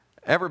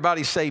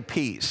Everybody say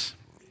peace.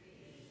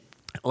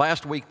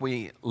 Last week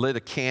we lit a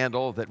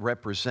candle that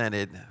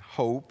represented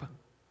hope.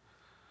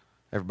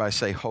 Everybody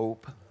say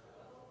hope.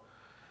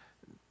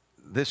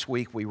 This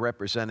week we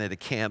represented a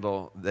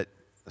candle that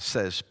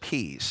says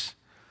peace.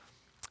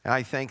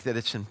 I think that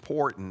it's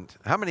important.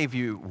 How many of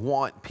you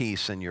want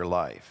peace in your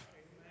life?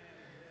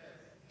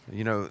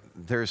 You know,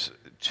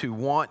 to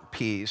want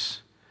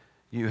peace,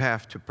 you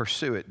have to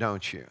pursue it,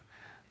 don't you?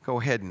 Go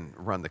ahead and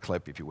run the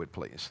clip if you would,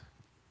 please.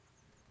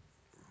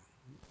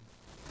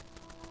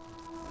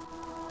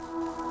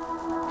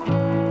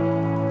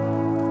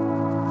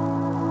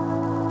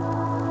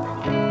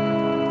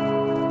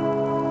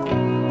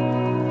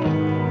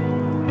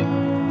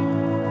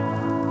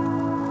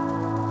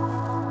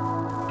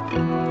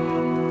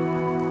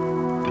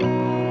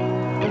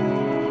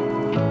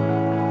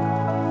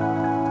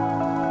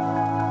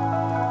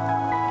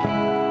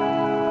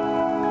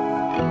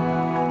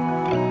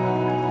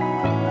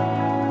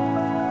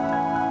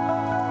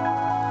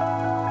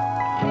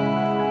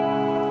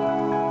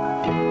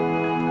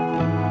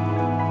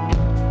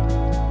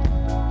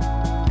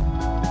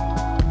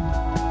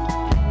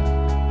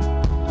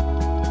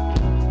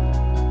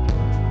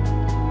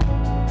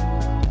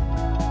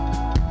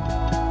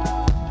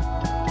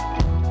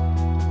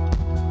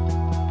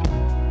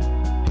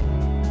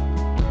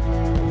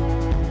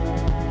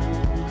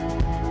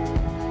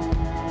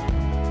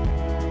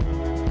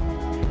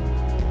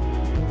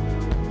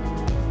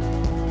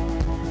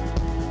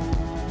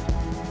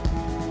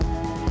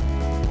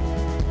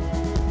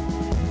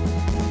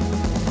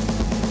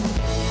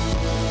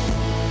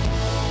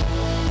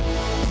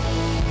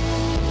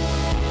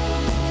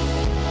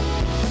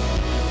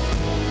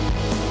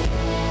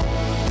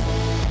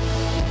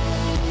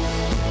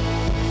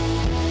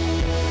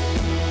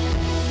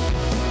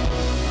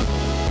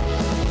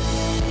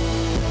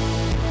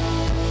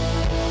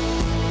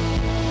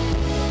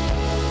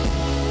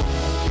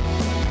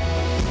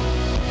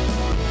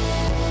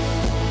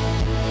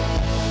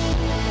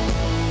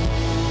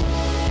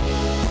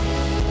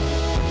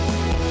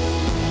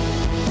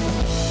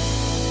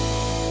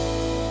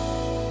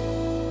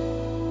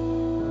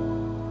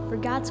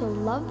 God so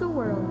loved the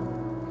world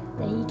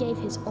that he gave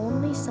his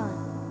only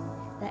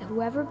Son, that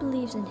whoever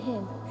believes in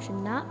him should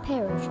not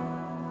perish,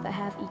 but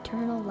have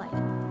eternal life.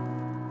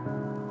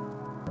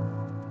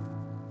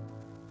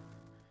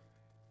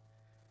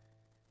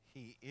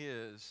 He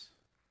is,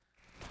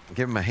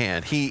 give him a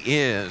hand, he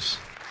is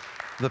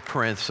the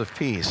Prince of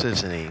Peace,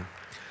 isn't he?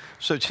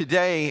 So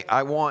today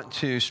I want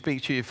to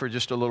speak to you for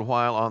just a little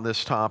while on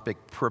this topic,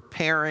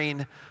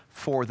 preparing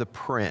for the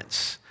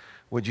Prince.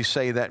 Would you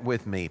say that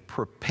with me?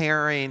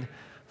 Preparing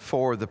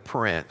for the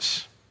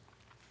Prince.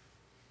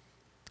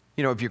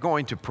 You know, if you're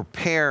going to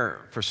prepare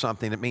for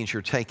something, it means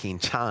you're taking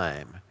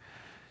time.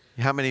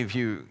 How many of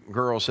you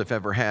girls have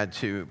ever had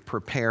to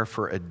prepare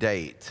for a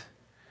date?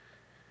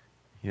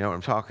 You know what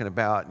I'm talking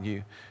about?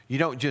 You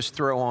don't just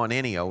throw on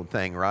any old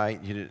thing, right?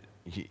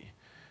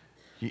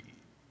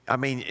 I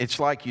mean, it's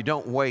like you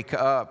don't wake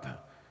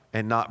up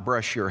and not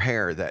brush your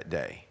hair that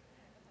day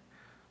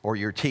or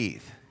your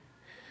teeth.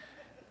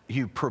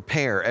 You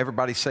prepare.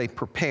 Everybody say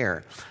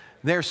prepare.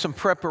 There's some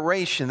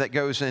preparation that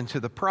goes into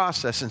the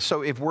process. And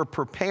so if we're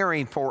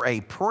preparing for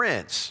a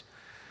prince,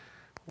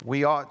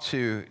 we ought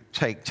to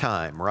take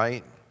time,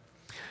 right?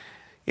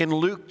 In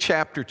Luke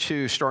chapter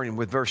 2, starting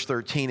with verse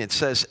 13, it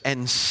says,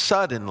 and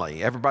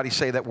suddenly, everybody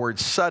say that word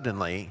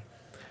suddenly,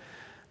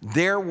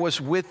 there was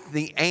with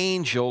the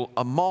angel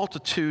a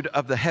multitude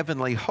of the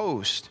heavenly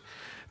host,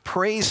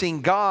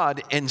 praising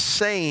God and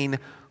saying,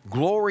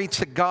 glory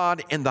to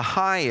God in the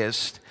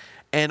highest,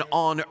 and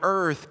on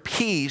earth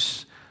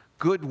peace,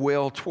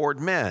 goodwill toward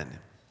men.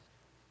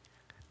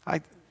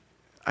 I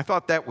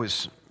thought that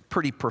was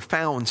pretty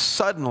profound.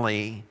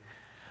 Suddenly,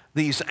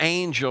 these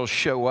angels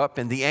show up,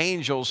 and the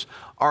angels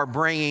are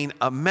bringing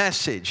a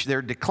message.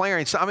 They're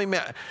declaring. I mean,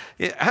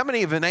 how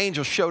many of an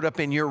angel showed up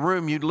in your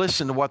room, you'd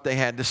listen to what they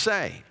had to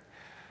say?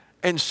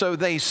 And so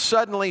they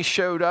suddenly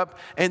showed up,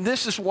 and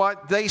this is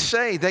what they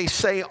say. They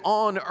say,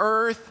 on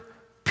earth,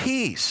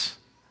 peace,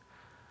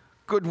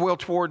 goodwill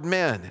toward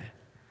men.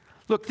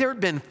 Look, there had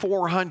been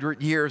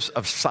 400 years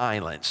of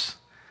silence.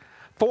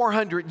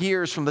 400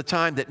 years from the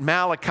time that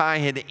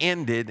Malachi had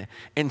ended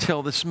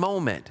until this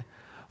moment.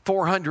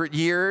 400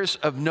 years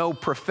of no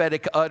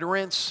prophetic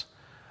utterance,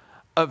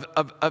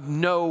 of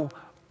no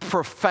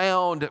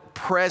profound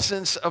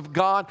presence of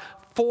God.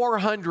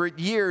 400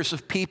 years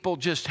of people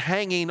just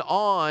hanging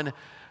on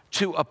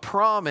to a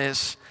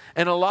promise,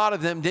 and a lot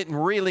of them didn't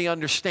really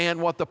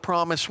understand what the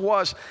promise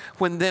was,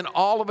 when then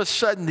all of a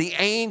sudden the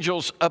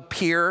angels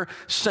appear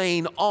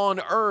saying,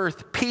 on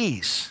earth,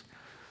 peace.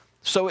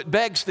 So it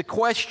begs the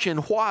question,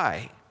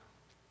 why?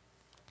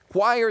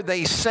 Why are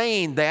they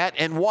saying that,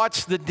 and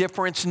what's the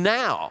difference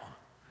now?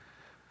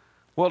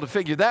 Well, to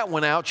figure that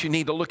one out, you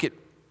need to look at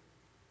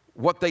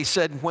what they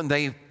said when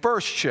they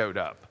first showed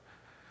up.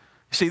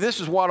 See, this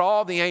is what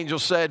all the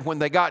angels said when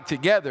they got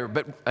together,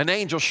 but an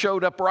angel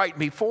showed up right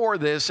before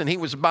this, and he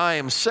was by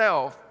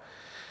himself.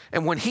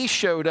 And when he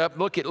showed up,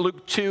 look at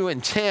Luke 2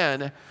 and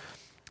 10,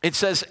 It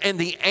says, and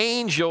the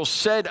angel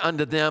said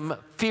unto them,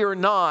 fear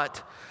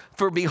not,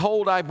 for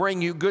behold, I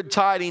bring you good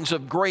tidings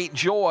of great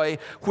joy,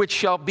 which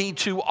shall be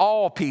to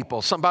all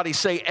people. Somebody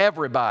say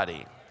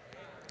everybody.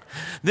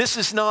 This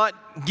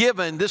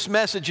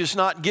message is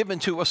not given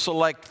to a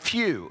select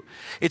few.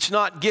 It's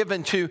not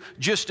given to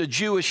just a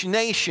Jewish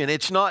nation.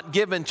 It's not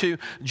given to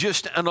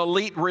just an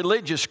elite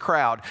religious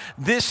crowd.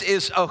 This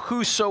is a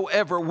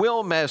whosoever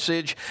will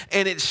message,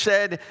 and it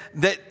said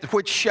that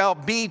which shall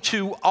be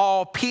to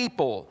all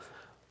people.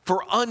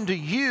 For unto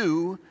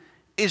you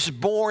is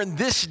born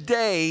this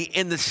day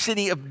in the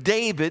city of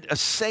David a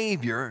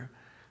Savior,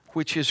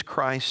 which is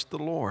Christ the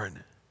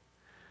Lord.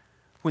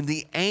 When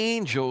the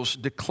angels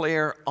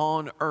declare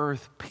on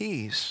earth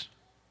peace,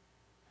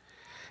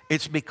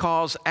 it's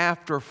because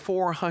after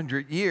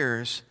 400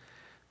 years,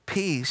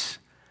 peace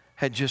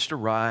had just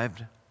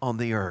arrived on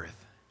the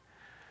earth.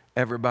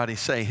 Everybody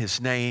say, his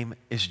name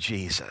is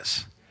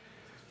Jesus.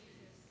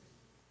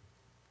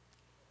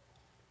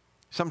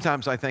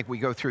 Sometimes I think we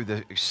go through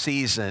the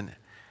season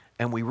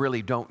and we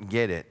really don't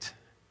get it.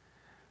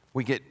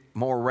 We get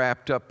more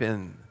wrapped up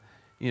in,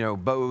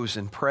 bows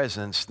and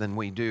presents than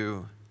we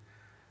do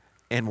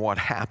in what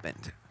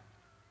happened.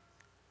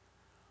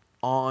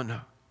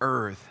 On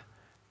earth,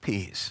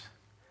 peace.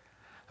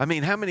 I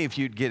mean, how many of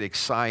you'd get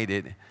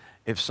excited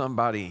if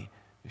somebody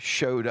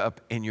showed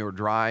up in your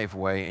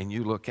driveway and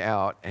you look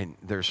out and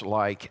there's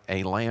like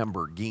a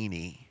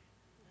Lamborghini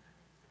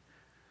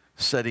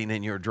sitting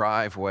in your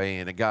driveway,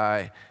 and a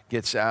guy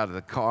gets out of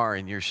the car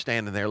and you're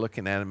standing there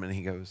looking at him and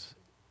he goes,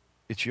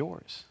 it's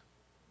yours.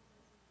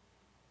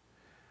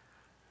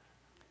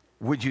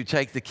 Would you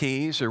take the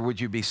keys, or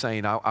would you be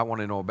saying, I want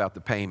to know about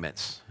the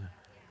payments?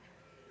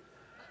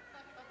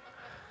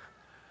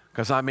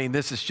 Because,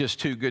 this is just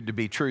too good to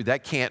be true.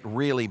 That can't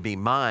really be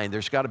mine.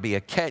 There's got to be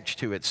a catch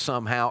to it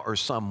somehow or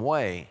some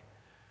way.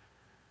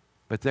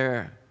 But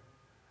there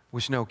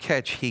was no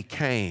catch. He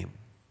came.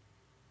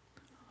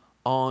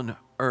 On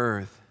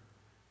earth,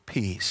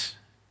 peace.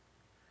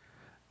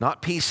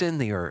 Not peace in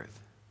the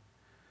earth,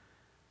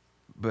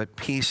 but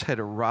peace had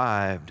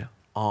arrived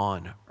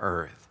on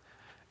earth.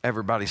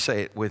 Everybody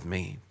say it with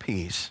me,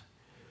 peace.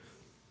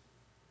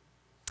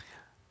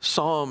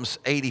 Psalms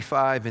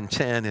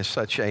 85:10 is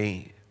such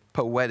a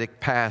poetic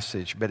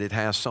passage, but it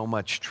has so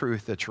much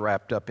truth that's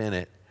wrapped up in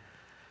it.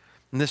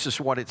 And this is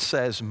what it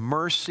says: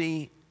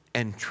 mercy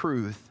and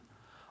truth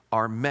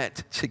are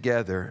met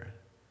together.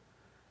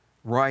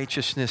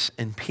 Righteousness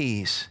and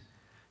peace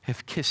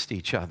have kissed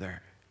each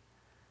other.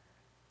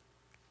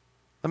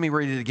 Let me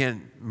read it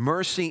again.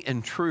 Mercy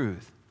and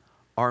truth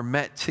are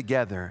met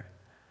together.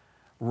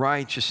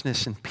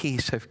 Righteousness and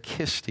peace have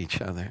kissed each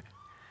other.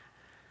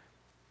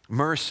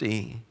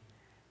 Mercy,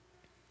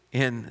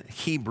 in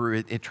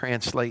Hebrew, it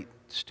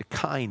translates to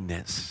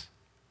kindness.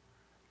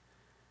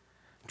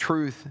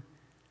 Truth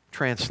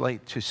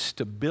translates to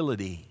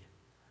stability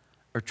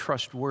or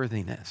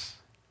trustworthiness.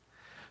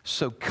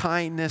 So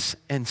kindness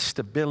and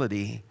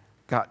stability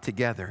got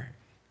together.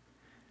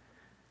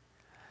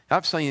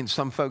 I've seen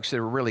some folks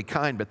that were really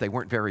kind, but they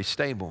weren't very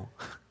stable.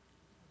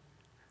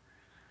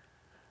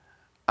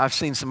 I've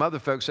seen some other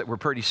folks that were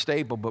pretty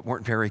stable, but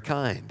weren't very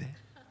kind.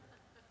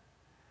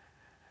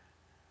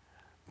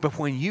 But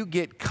when you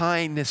get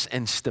kindness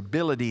and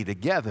stability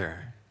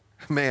together,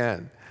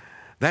 man,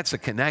 that's a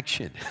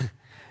connection.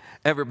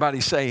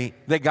 Everybody say,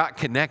 they got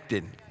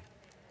connected.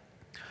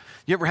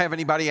 You ever have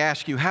anybody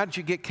ask you, how did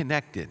you get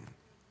connected?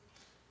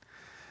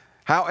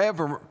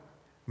 However,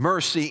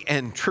 mercy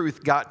and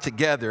truth got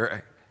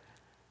together,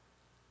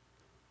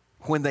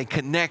 when they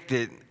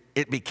connected,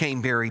 it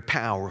became very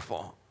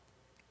powerful.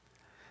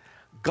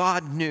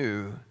 God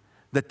knew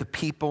that the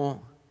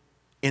people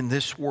in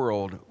this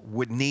world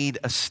would need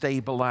a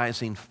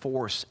stabilizing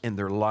force in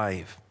their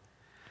life.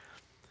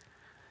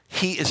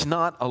 He is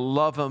not a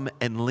love 'em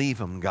and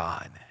leave 'em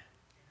God.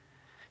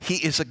 He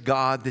is a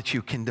God that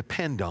you can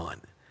depend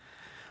on.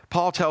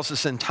 Paul tells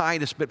us in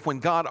Titus, but when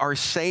God our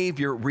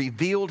Savior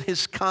revealed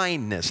His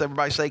kindness,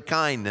 everybody say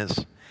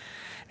kindness,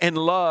 and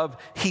love,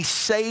 He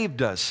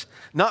saved us,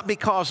 not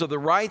because of the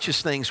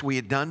righteous things we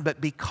had done,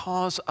 but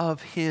because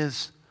of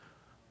His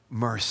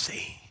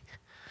mercy.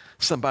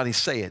 Somebody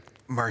say it,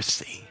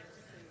 mercy.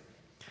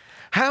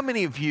 How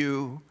many of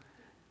you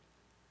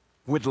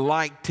would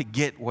like to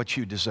get what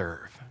you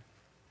deserve?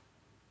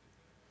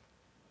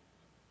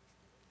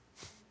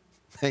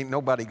 Ain't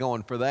nobody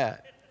going for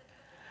that.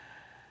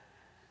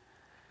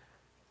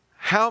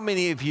 How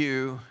many of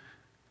you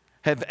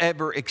have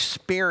ever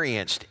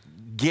experienced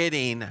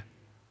getting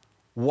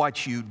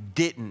what you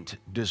didn't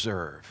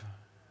deserve?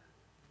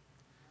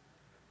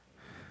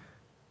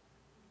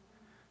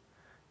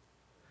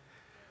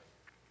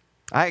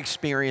 I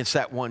experienced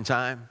that one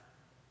time.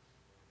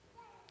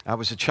 I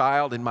was a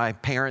child in my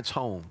parents'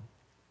 home.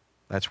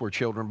 That's where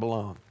children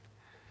belong.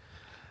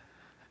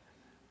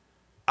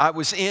 I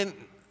was in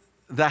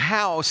the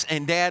house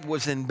and Dad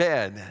was in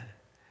bed.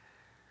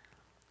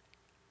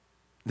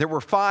 There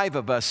were 5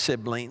 of us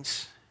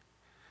siblings,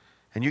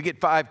 and you get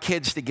 5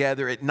 kids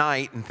together at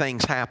night and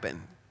things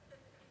happen.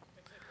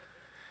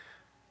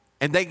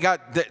 And they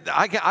got,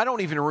 I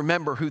don't even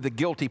remember who the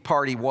guilty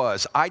party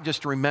was. I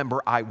just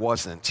remember I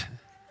wasn't.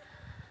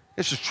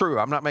 This is true.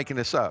 I'm not making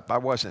this up. I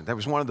wasn't. That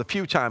was one of the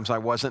few times I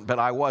wasn't, but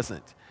I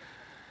wasn't.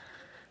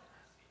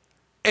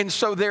 And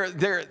so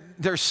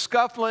they're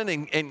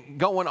scuffling and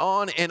going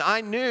on. And I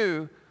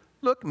knew,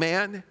 look,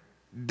 man,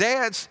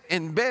 Dad's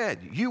in bed.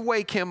 You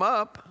wake him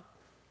up,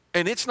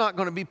 and it's not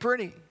going to be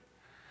pretty.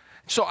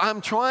 So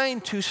I'm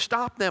trying to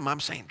stop them. I'm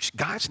saying,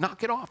 guys,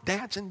 knock it off.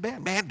 Dad's in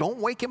bed. Man, don't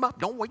wake him up.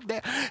 Don't wake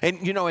Dad.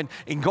 And, you know, and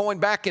going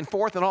back and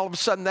forth, and all of a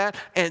sudden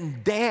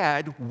and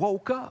Dad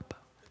woke up.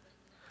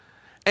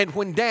 And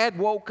when Dad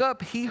woke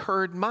up, he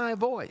heard my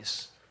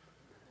voice.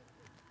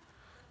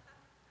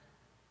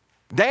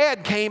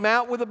 Dad came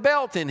out with a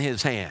belt in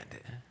his hand.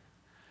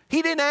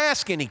 He didn't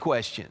ask any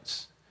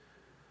questions.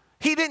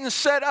 He didn't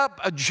set up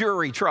a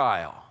jury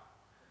trial.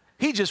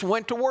 He just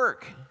went to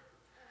work.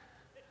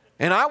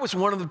 And I was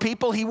one of the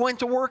people he went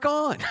to work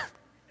on.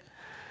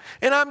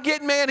 And I'm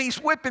getting mad, he's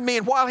whipping me.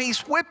 And while he's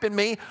whipping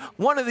me,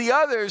 one of the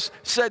others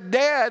said,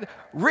 Dad,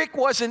 Rick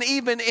wasn't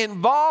even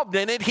involved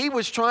in it. He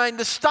was trying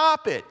to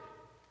stop it.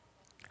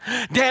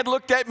 Dad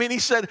looked at me and he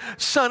said,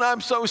 son,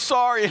 I'm so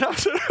sorry. And I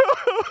said,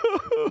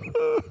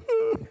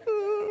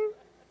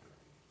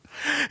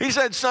 he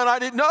said, son, I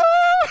didn't know.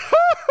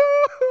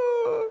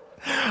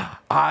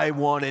 I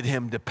wanted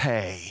him to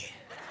pay.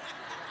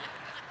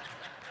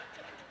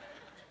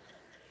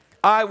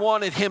 I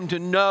wanted him to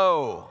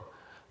know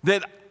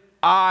that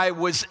I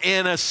was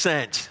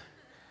innocent.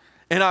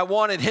 And I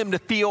wanted him to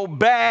feel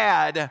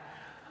bad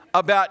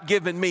about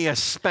giving me a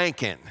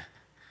spanking.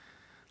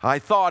 I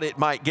thought it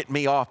might get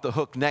me off the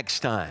hook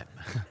next time.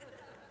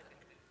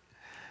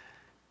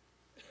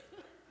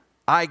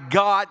 I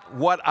got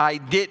what I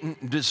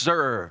didn't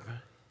deserve.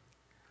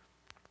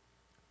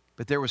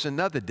 But there was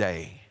another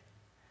day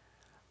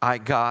I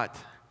got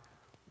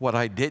what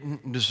I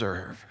didn't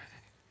deserve.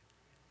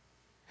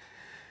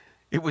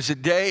 It was a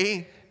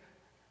day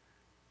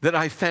that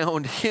I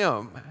found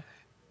him,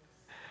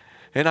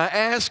 and I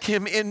asked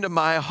him into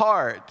my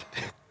heart,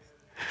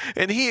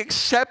 and he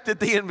accepted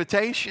the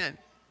invitation.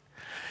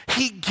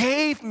 He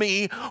gave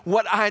me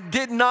what I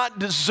did not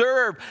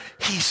deserve.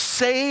 He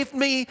saved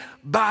me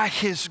by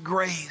his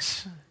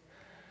grace.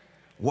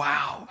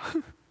 Wow.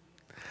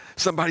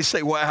 Somebody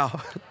say,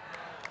 wow.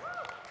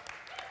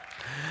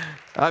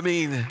 I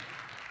mean,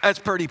 that's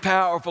pretty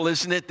powerful,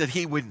 isn't it, that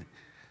he would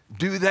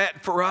do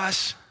that for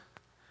us?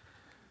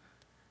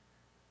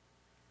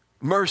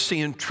 Mercy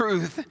and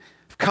truth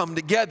have come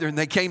together, and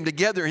they came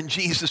together in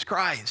Jesus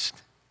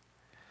Christ.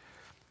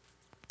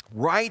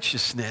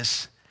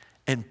 Righteousness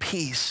and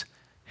peace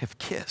have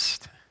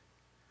kissed.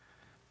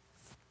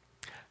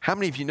 How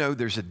many of you know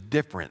there's a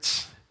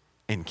difference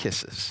in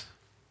kisses?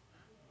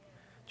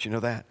 Did you know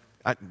that?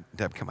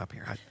 Deb, come up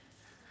here.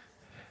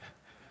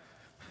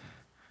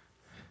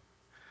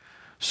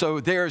 So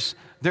there's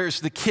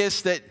the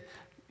kiss that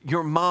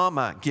your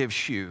mama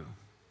gives you.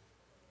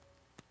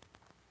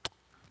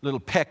 Little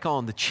peck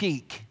on the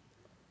cheek.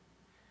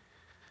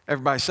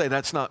 Everybody say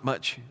that's not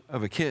much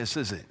of a kiss,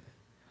 is it?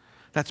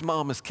 That's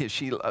mama's kiss.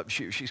 She loves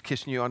you. She's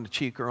kissing you on the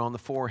cheek or on the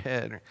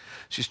forehead. Or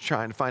she's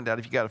trying to find out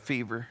if you got a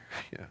fever.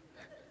 Yeah.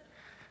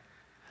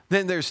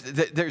 Then there's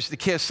the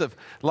kiss of,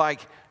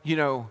 like, you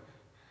know,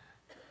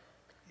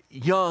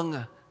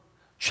 young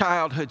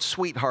childhood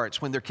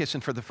sweethearts when they're kissing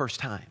for the first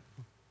time.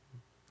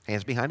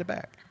 Hands behind the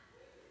back.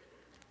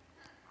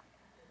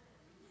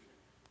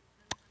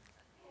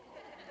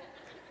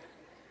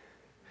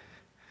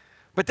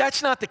 But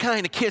that's not the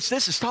kind of kiss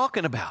this is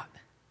talking about.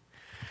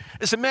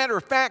 As a matter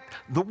of fact,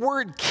 the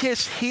word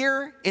kiss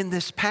here in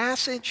this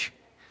passage,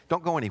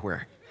 don't go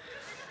anywhere.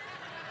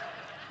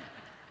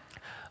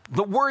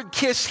 The word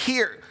kiss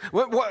here,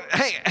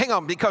 hang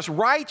on, because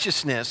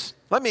righteousness,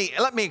 let me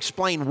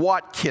explain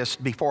what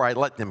kissed before I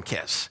let them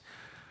kiss.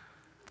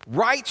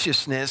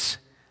 Righteousness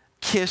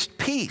kissed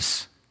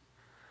peace.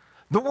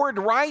 The word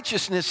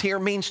righteousness here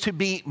means to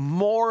be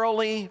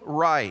morally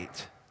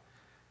right.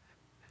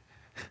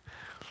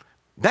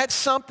 That's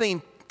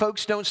something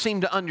folks don't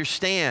seem to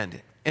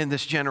understand in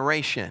this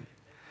generation,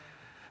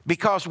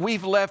 because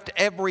we've left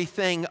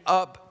everything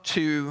up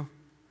to,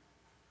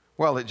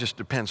 well, it just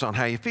depends on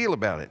how you feel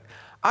about it.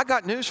 I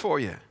got news for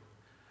you.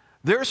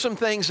 There's some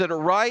things that are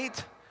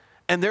right,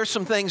 and there's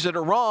some things that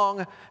are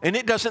wrong, and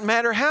it doesn't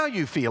matter how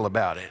you feel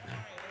about it.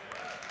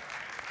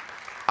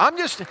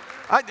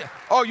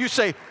 You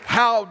say,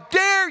 how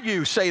dare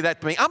you say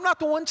that to me? I'm not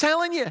the one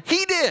telling you.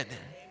 He did.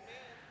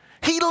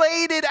 He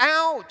laid it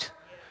out.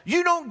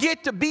 You don't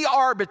get to be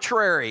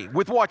arbitrary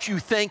with what you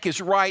think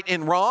is right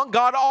and wrong.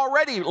 God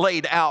already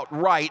laid out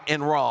right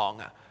and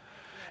wrong.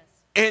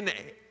 And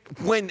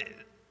when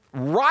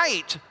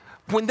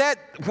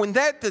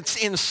that's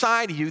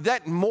inside of you,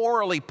 that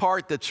morally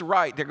part that's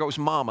right, there goes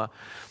mama.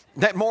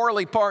 That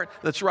morally part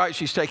that's right,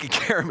 she's taking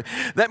care of me.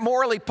 That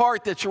morally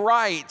part that's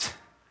right,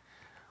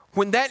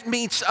 when that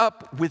meets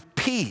up with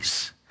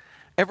peace,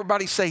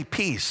 everybody say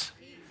peace.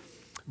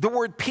 The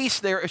word peace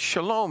there is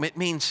shalom. It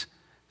means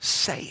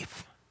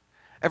safe.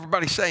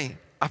 Everybody say,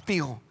 I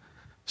feel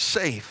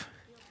safe.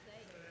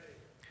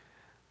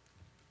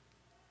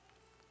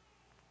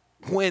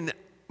 when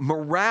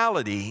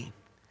morality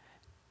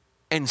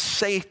and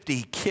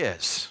safety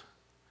kiss,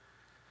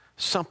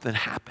 something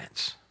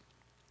happens.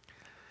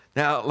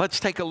 Now, let's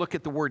take a look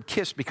at the word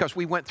kiss, because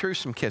we went through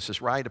some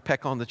kisses, right? A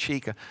peck on the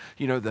cheek,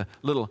 the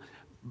little,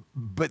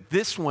 but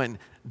this one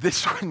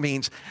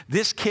means,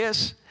 this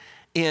kiss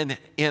in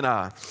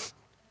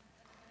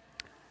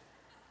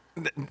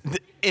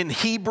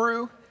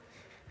Hebrew,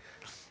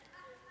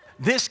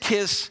 this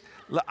kiss,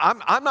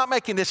 I'm not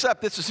making this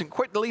up. This isn't,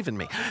 quit believing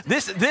me.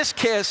 This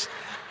kiss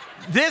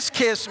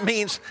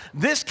means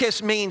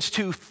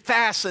to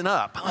fasten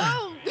up.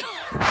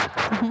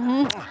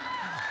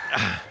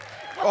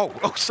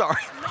 Oh,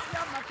 sorry.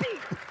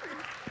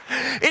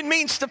 It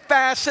means to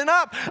fasten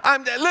up.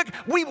 Look,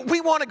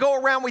 we want to go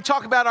around, we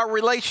talk about our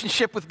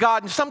relationship with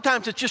God, and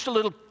sometimes it's just a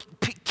little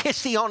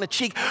kissy on the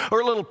cheek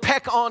or a little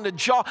peck on the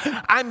jaw.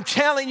 I'm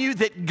telling you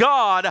that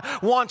God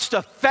wants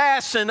to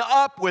fasten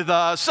up with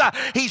us.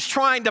 He's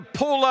trying to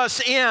pull us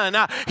in.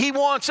 He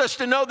wants us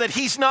to know that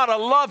He's not a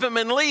love Him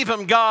and leave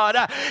Him God.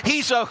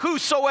 He's a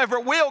whosoever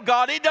will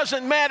God. It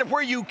doesn't matter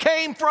where you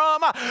came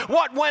from,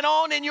 what went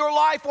on in your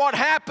life, what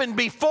happened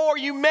before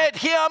you met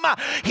Him.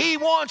 He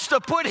wants to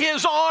put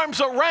His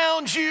arms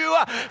around you,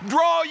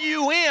 draw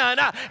you in,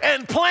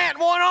 and plant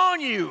one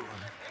on you.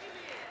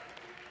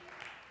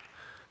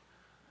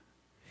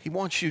 He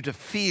wants you to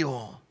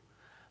feel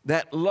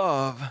that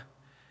love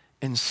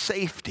and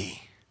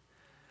safety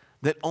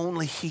that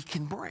only He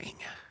can bring.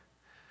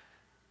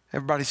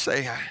 Everybody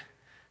say, I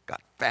got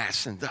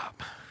fastened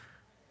up.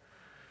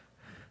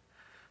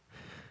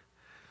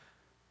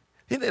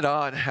 Isn't it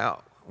odd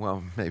how,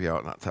 well, maybe I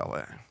ought not tell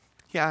that.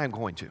 Yeah, I'm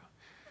going to.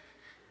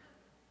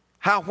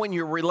 How when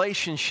your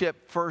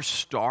relationship first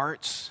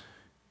starts,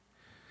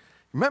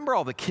 remember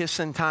all the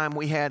kissing time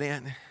we had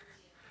in?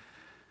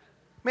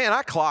 Man,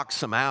 I clocked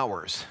some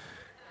hours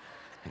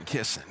in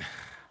kissing.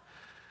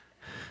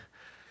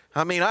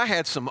 I mean, I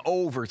had some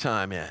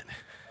overtime in,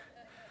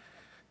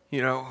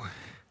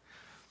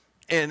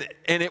 and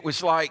it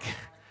was like,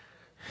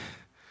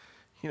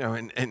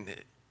 and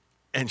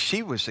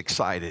she was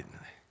excited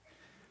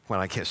when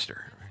I kissed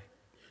her,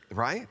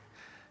 right?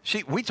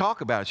 We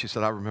talk about it. She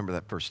said, I remember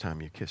that first time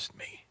you kissed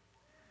me.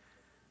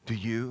 Do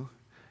you?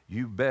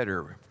 You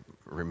better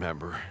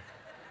remember.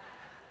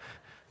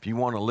 If you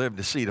want to live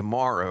to see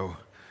tomorrow,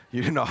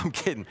 I'm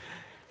kidding.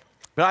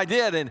 But I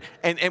did,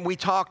 and we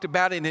talked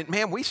about it, and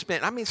man,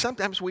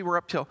 sometimes we were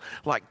up till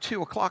like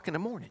 2 o'clock in the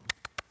morning.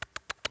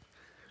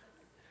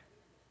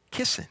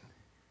 Kissing.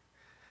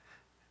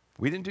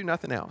 We didn't do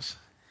nothing else.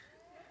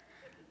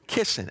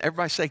 Kissing.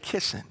 Everybody say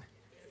kissing.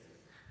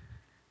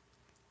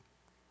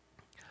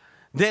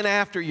 Then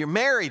after you're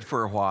married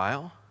for a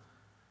while,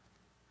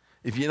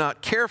 if you're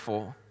not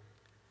careful,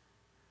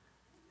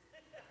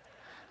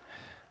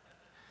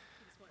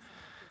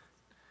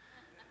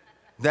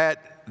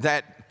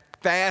 that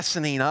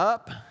fastening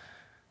up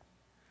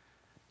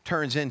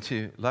turns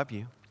into love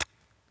you.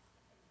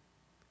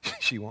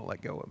 She won't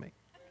let go of me.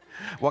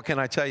 What can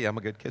I tell you? I'm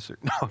a good kisser.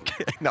 No, I'm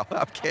kidding. No,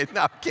 I'm kidding.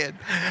 No,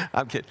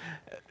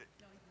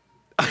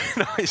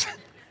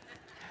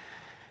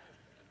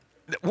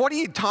 what are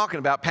you talking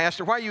about,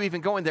 Pastor? Why are you even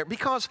going there?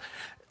 Because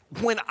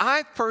when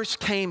I first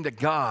came to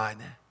God,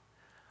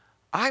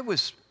 I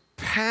was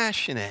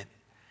passionate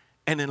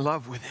and in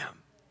love with Him.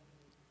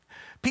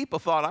 People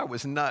thought I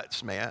was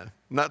nuts, man.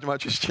 Not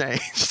much has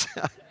changed.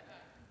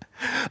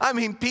 I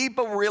mean,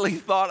 people really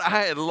thought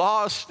I had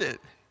lost it.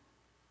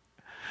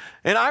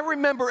 And I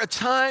remember a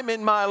time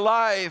in my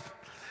life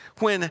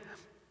when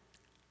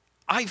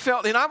I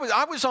felt, and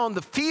I was on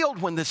the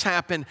field when this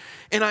happened,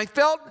 and I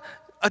felt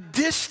a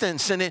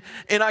distance, and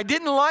I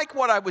didn't like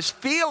what I was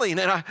feeling,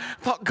 and I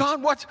thought,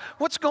 God,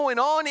 what's going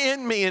on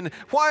in me, and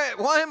why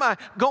am I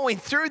going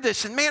through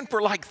this? And man,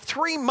 for like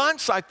 3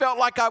 months, I felt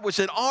like I was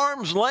at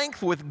arm's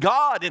length with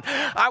God, and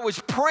I was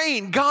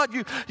praying, God,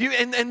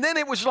 and then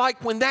it was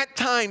like when that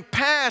time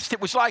passed, it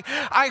was like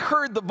I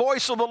heard the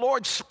voice of the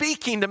Lord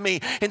speaking to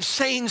me and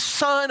saying,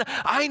 son,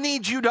 I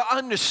need you to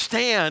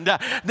understand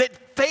that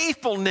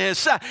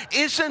faithfulness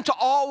isn't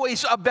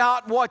always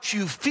about what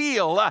you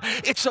feel.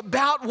 It's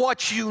about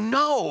what you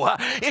know.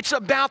 It's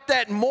about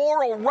that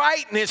moral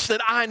rightness that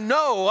I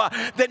know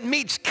that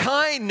meets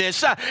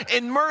kindness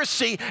and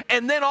mercy.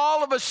 And then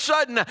all of a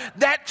sudden,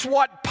 that's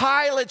what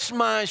pilots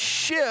my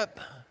ship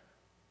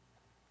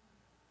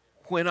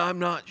when I'm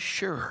not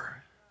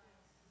sure.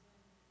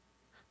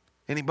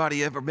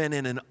 Anybody ever been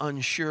in an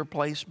unsure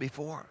place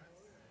before?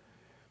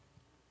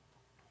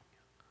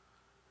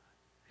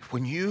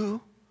 When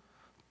you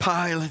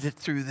pilot it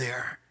through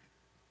there,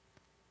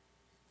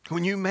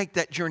 when you make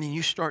that journey and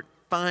you start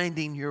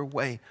finding your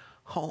way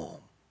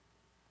home.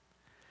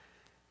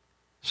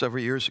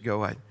 Several years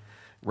ago,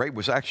 Ray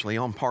was actually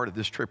on part of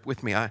this trip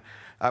with me. I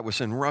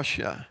was in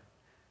Russia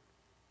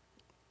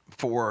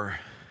for,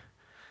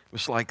 it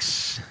was like,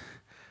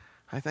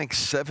 I think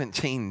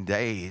 17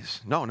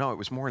 days. No, it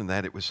was more than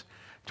that. It was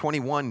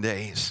 21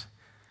 days.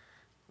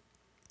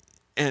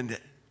 And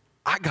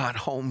I got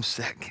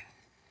homesick.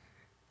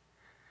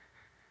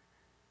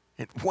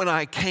 And when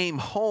I came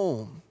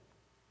home,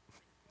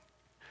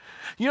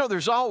 You know,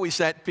 there's always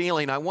that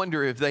feeling, I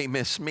wonder if they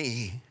miss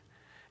me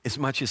as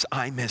much as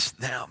I miss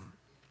them.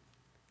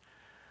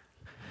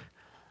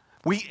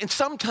 And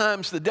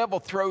sometimes the devil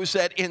throws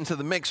that into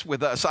the mix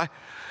with us.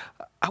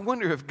 I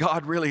wonder if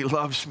God really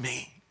loves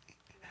me,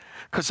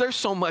 because there's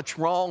so much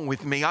wrong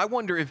with me. I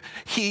wonder if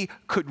he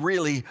could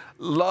really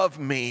love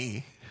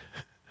me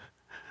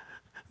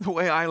the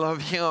way I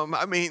love him.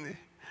 I mean,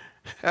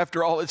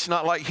 after all, it's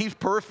not like he's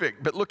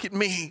perfect, but look at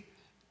me.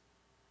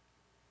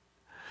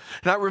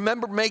 And I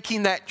remember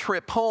making that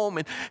trip home,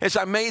 and as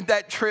I made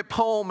that trip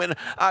home and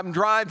I'm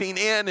driving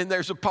in, and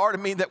there's a part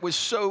of me that was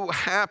so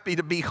happy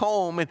to be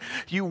home, and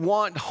you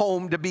want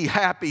home to be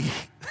happy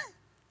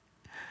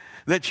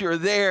that you're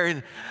there.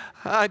 And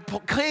I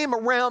came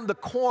around the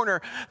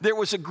corner. There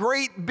was a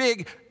great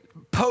big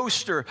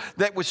poster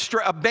that was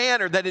a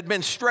banner that had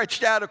been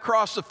stretched out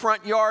across the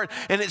front yard,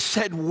 and it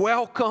said,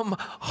 "Welcome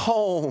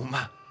home."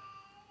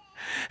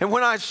 And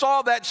when I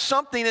saw that,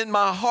 something in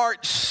my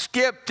heart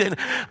skipped, and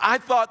I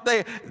thought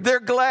they're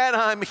glad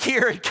I'm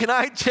here. Can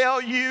I tell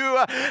you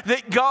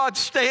that God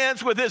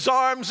stands with his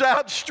arms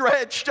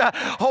outstretched,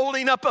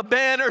 holding up a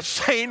banner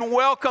saying,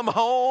 "Welcome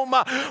home,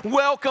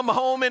 welcome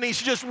home," and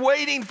he's just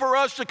waiting for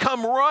us to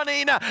come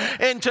running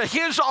into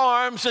his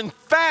arms and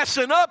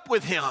fasten up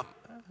with him.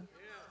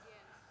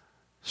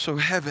 So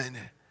heaven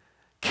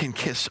can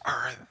kiss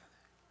earth,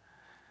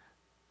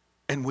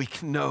 and we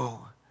can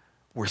know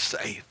we're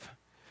safe.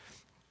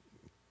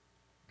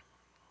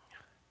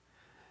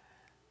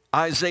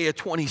 Isaiah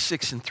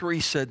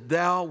 26:3 said,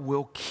 "Thou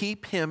wilt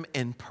keep him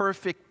in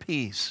perfect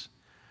peace."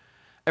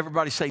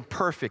 Everybody say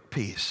perfect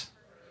peace.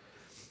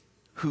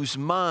 "Whose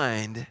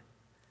mind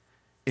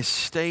is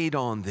stayed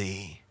on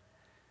thee,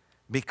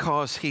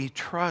 because he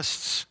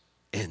trusts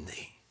in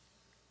thee."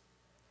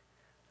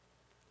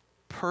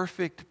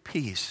 Perfect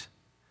peace.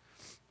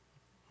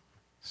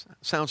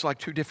 Sounds like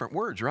two different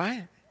words,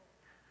 right?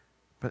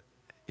 But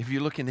if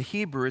you look in the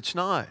Hebrew, it's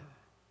not.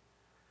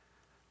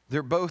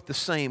 They're both the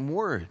same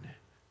word.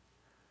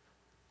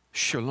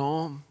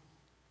 Shalom,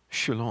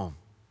 shalom.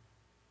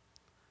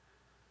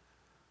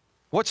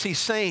 What's he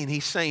saying?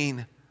 He's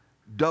saying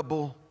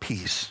double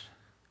peace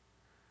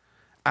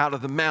out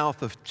of the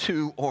mouth of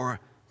 2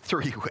 or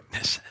 3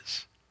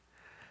 witnesses.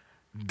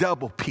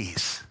 Double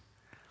peace.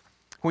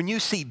 When you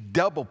see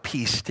double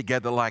peace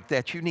together like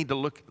that, you need to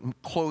look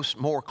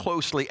more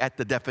closely at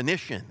the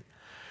definition,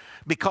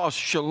 because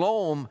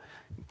shalom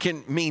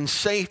can mean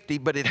safety,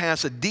 but it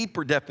has a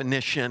deeper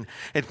definition.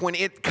 And when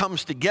it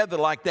comes together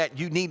like that,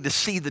 you need to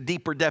see the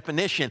deeper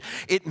definition.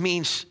 It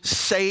means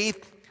safe,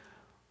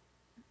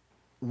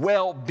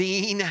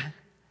 well-being,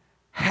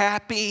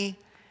 happy,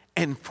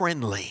 and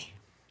friendly.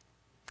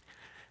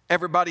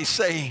 Everybody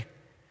say,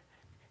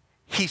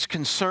 he's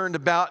concerned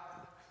about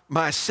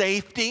my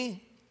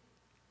safety.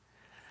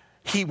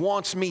 He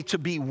wants me to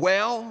be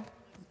well.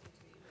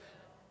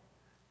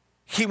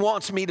 He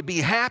wants me to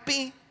be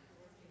happy.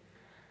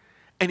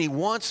 And he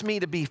wants me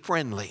to be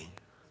friendly.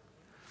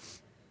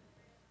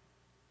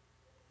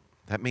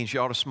 That means you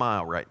ought to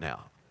smile right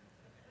now.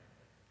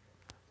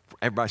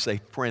 Everybody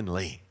say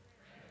friendly.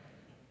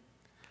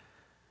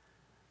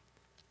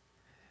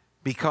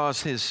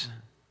 Because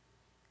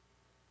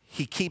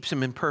he keeps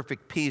him in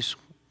perfect peace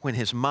when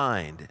his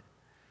mind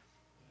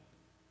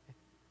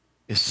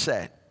is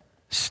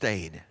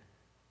stayed.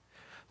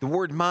 The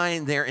word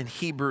mind there in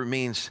Hebrew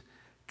means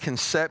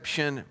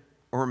conception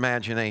or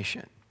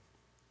imagination.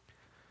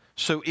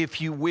 So if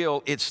you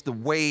will, it's the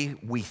way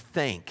we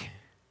think.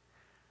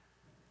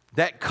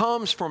 That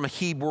comes from a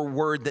Hebrew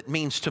word that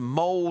means to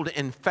mold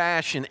and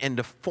fashion and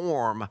to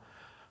form,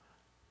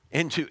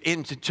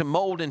 to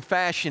mold and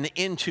fashion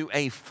into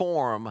a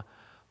form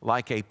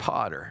like a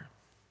potter.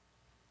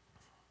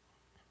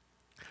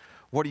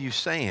 What are you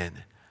saying?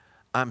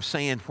 I'm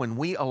saying when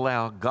we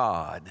allow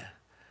God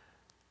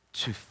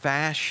to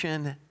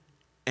fashion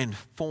and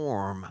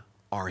form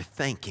our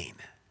thinking,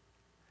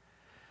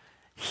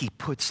 he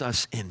puts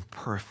us in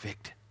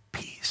perfect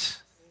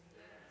peace.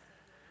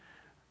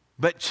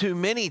 But too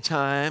many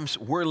times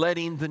we're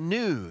letting the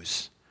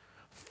news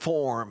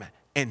form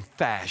and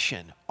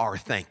fashion our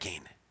thinking.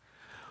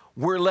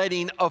 We're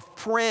letting a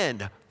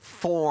friend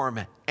form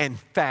and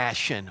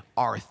fashion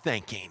our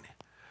thinking.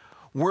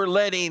 We're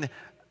letting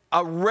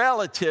a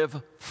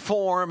relative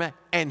form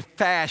and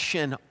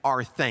fashion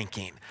our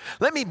thinking.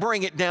 Let me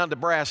bring it down to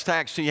brass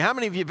tacks to you. How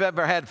many of you have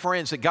ever had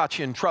friends that got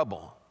you in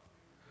trouble?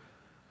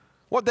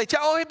 What they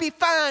tell, it'd be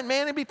fine,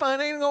 man, it'd be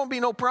fine. Ain't going to be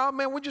no problem,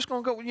 man. We're just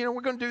going to go,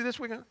 we're going to do this.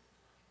 You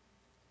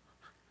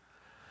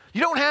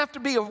don't have to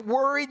be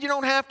worried. You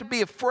don't have to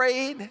be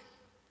afraid.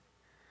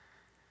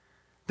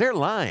 They're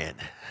lying.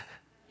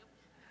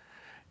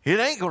 It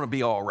ain't going to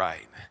be all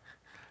right.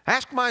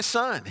 Ask my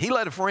son. He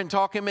let a friend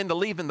talk him into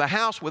leaving the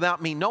house without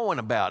me knowing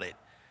about it.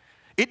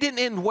 It didn't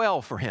end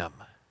well for him.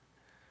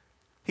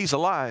 He's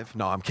alive.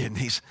 No, I'm kidding.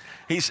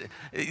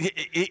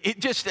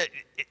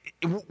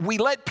 We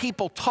let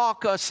people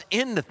talk us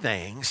into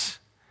things,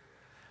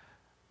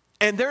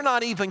 and they're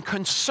not even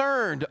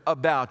concerned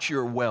about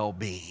your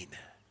well-being.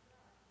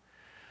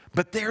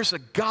 But there's a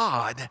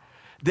God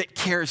that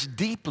cares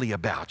deeply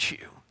about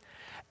you.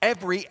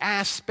 Every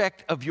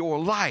aspect of your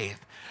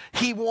life.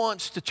 He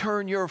wants to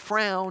turn your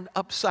frown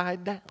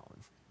upside down.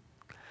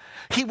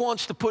 He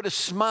wants to put a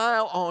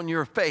smile on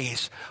your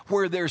face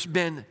where there's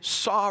been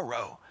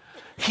sorrow.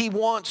 He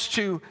wants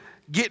to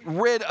get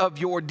rid of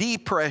your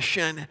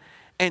depression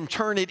and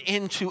turn it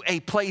into a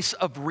place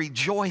of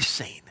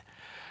rejoicing.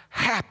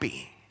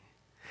 Happy.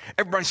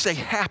 Everybody say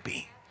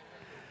happy.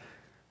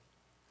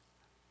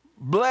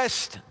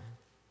 Blessed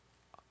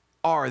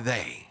are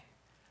they.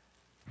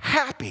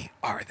 Happy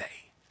are they.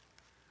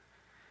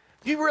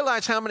 You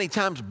realize how many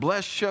times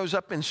blessed shows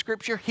up in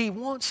Scripture? He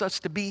wants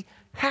us to be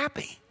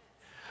happy.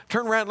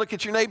 Turn around, look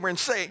at your neighbor and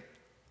say,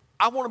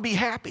 I want to be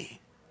happy.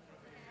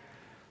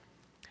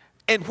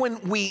 And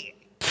when we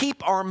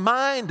keep our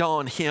mind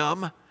on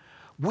Him,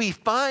 we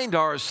find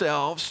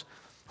ourselves,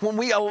 when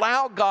we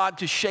allow God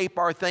to shape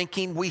our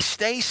thinking, we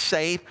stay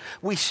safe,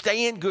 we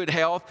stay in good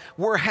health,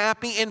 we're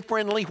happy and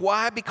friendly.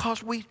 Why?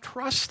 Because we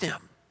trust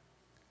Him.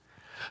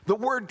 The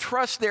word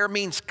trust there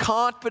means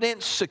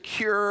confident,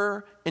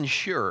 secure, and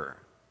sure.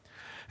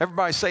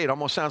 Everybody say it.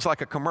 Almost sounds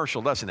like a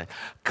commercial, doesn't it?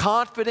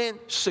 Confident,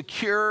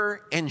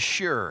 secure, and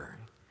sure.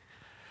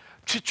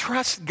 To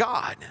trust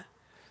God.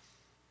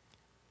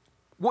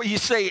 Well, you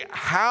say,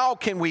 how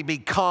can we be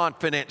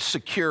confident,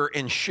 secure,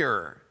 and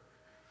sure?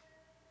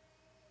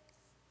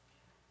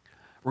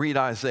 Read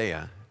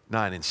Isaiah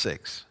 9 and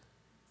 6.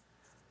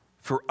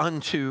 For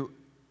unto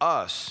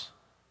us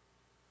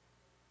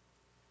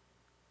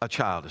a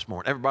child is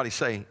born. Everybody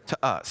say, to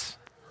us.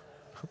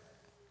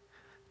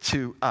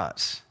 To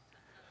us.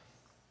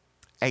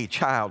 A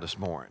child is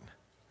born.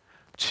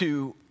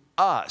 To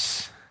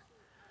us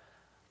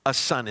a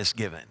son is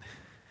given.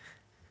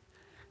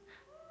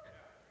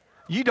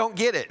 You don't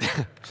get it.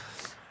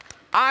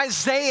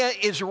 Isaiah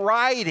is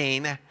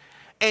writing,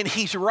 and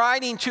he's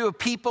writing to a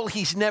people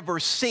he's never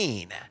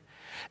seen.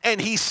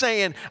 And he's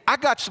saying, I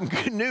got some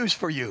good news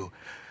for you.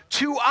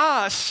 To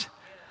us,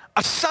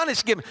 a son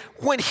is given.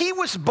 When he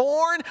was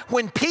born,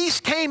 when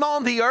peace came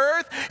on the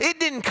earth, it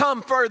didn't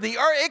come for the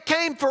earth, it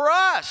came for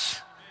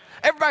us.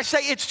 Everybody say,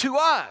 it's to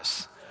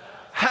us.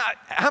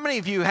 How many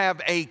of you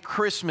have a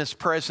Christmas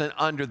present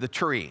under the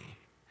tree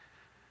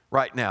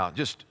right now?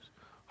 Just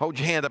hold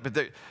your hand up.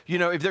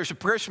 If there's a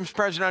Christmas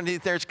present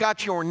underneath there, it's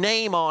got your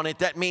name on it.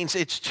 That means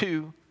it's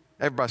to,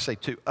 everybody say,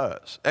 to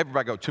us.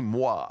 Everybody go, to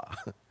moi.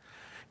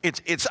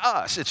 It's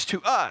us. It's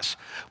to us.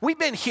 We've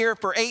been here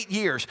for 8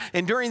 years.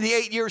 And during the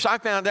 8 years, I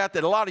found out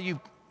that a lot of you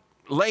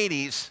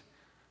ladies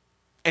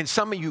and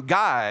some of you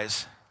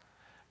guys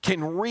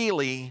can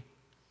really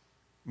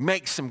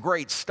make some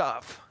great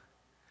stuff.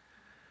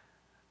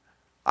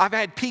 I've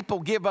had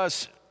people give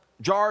us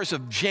jars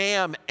of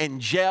jam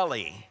and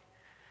jelly.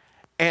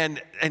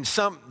 And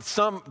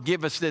some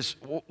give us this,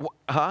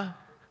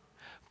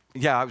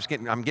 Yeah,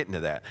 I'm getting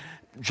to that.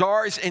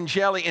 Jars and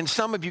jelly, and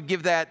some of you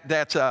give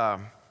that's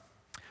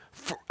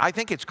I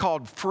think it's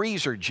called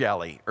freezer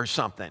jelly or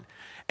something.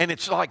 And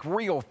it's like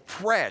real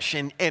fresh,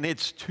 and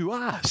it's to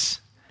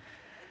us.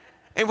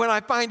 And when I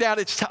find out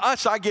it's to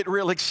us, I get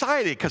real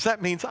excited because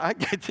that means I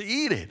get to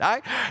eat it.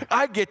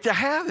 I get to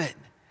have it.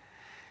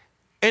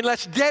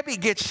 Unless Debbie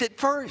gets it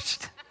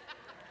first.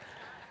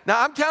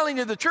 Now, I'm telling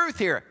you the truth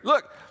here.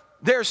 Look,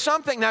 there's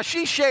something, now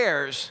she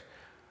shares,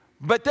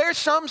 but there's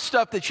some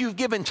stuff that you've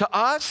given to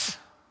us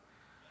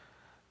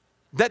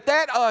that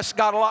us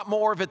got a lot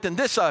more of it than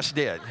this us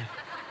did.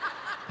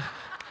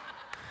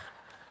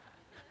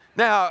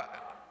 Now,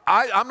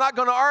 I'm not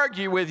going to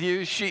argue with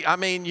you. She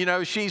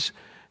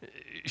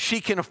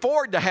can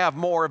afford to have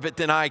more of it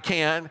than I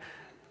can,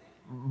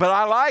 but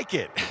I like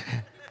it.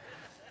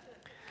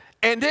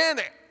 And then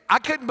I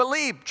couldn't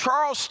believe,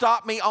 Charles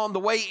stopped me on the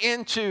way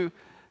into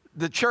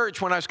the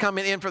church when I was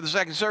coming in for the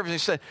second service. He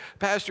said,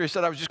 Pastor, he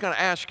said, I was just going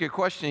to ask you a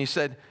question. He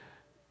said,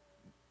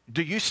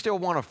 do you still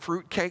want a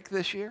fruit cake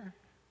this year?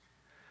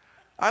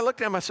 I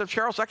looked at him, I said,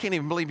 Charles, I can't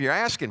even believe you're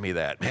asking me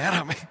that, man.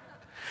 I mean,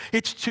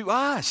 it's to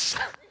us.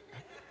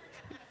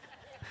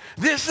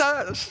 This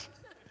us.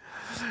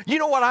 You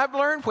know what I've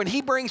learned? When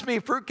he brings me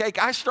a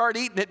fruitcake, I start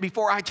eating it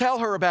before I tell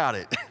her about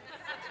it.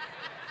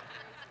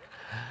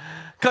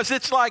 Because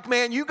it's like,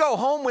 man, you go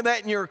home with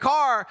that in your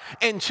car,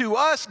 and to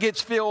us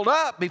gets filled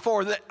up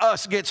before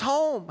us gets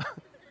home.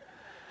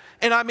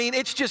 And I mean,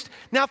 it's just,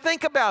 now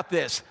think about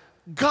this.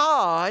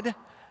 God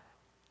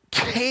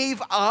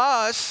gave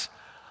us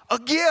a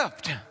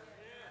gift.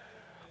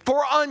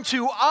 For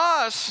unto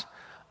us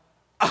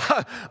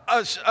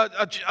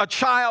a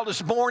child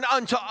is born,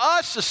 unto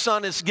us a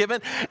son is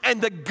given,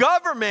 and the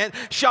government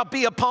shall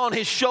be upon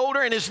his shoulder,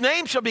 and his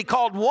name shall be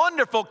called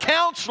Wonderful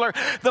Counselor,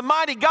 the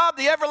Mighty God,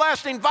 the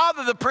Everlasting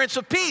Father, the Prince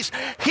of Peace.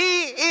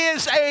 He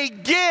is a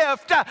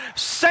gift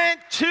sent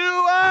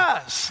to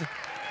us.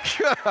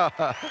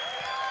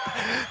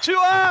 To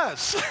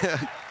us.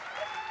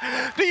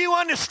 Do you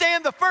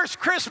understand the first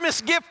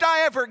Christmas gift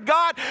I ever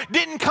got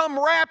didn't come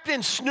wrapped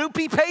in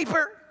Snoopy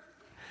paper?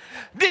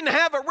 didn't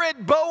have a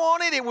red bow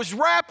on it. It was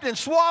wrapped in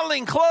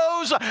swaddling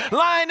clothes,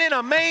 lying in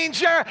a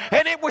manger,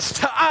 and it was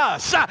to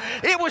us.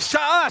 It was to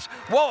us.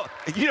 Well,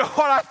 you know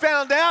what I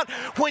found out?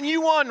 When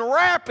you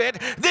unwrap it,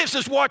 this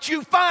is what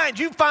you find.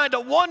 You find a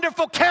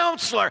wonderful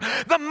counselor,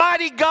 the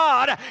mighty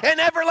God and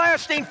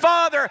everlasting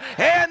Father,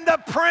 and the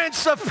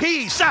Prince of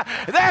Peace.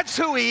 That's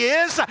who he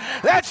is.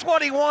 That's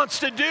what he wants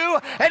to do,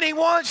 and he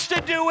wants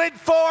to do it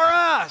for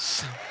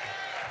us.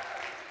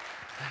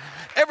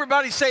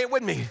 Everybody say it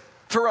with me,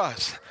 for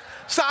us.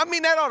 So, I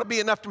mean, that ought to be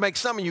enough to make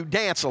some of you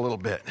dance a little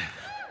bit.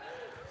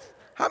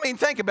 I mean,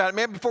 think about it,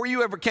 man. Before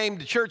you ever came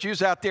to church, you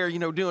was out there,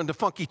 doing the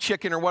funky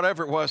chicken or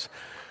whatever it was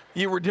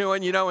you were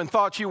doing, and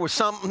thought you was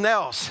something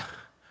else.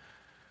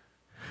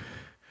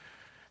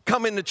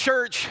 Come into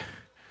church,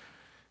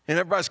 and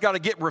everybody's got to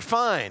get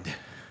refined.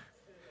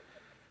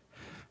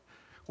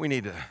 We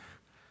need to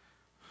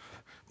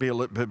be a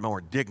little bit more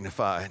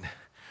dignified.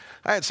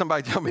 I had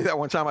somebody tell me that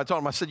one time. I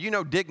told him, I said,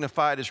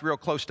 dignified is real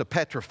close to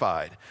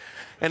petrified.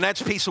 And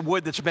that's a piece of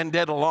wood that's been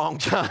dead a long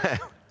time.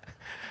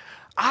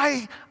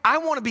 I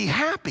want to be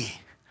happy.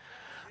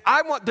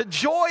 I want the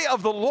joy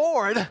of the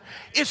Lord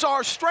is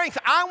our strength.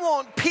 I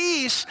want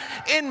peace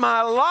in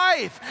my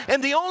life.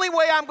 And the only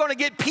way I'm going to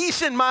get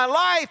peace in my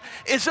life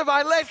is if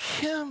I let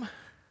him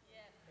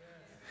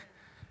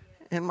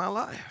in my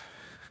life.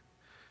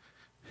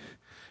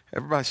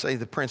 Everybody say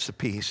the Prince of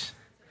Peace.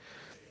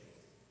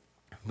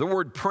 The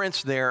word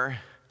prince there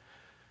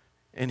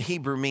in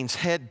Hebrew means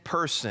head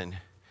person,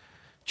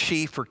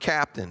 chief or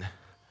captain.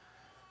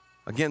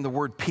 Again, the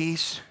word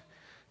peace,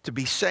 to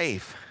be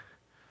safe.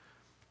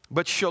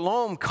 But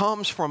shalom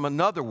comes from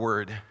another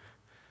word,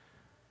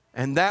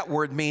 and that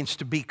word means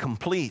to be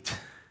complete.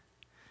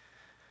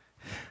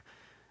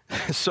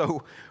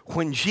 So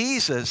when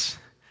Jesus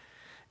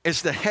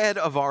is the head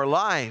of our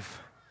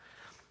life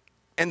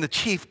and the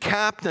chief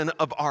captain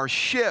of our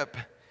ship,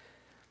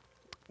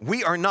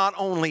 we are not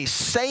only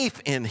safe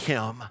in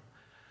him,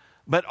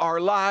 but our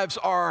lives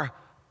are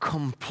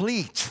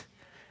complete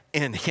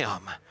in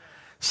him.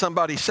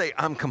 Somebody say,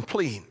 I'm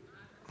complete.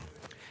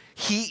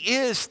 He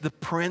is the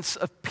Prince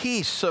of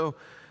Peace, so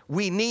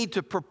we need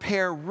to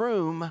prepare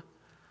room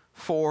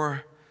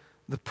for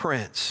the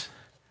Prince.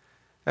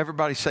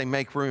 Everybody say,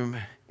 make room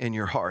in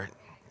your heart.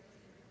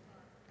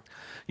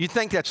 You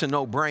think that's a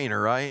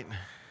no-brainer, right?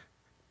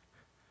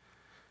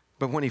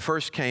 But when he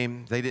first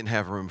came, they didn't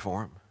have room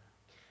for him.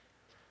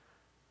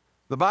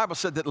 The Bible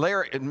said that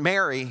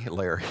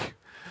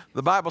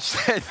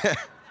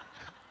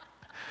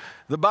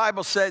the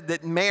Bible said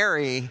that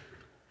Mary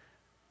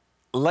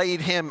laid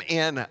him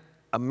in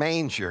a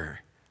manger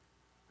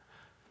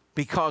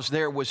because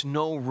there was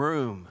no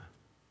room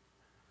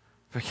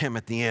for him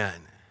at the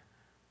inn.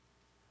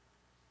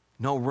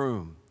 No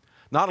room.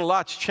 Not a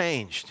lot's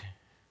changed.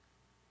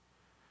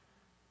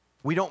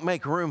 We don't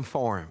make room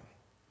for him.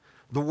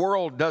 The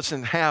world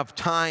doesn't have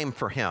time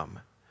for him,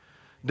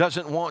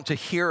 doesn't want to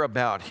hear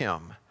about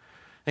him.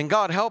 And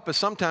God help us,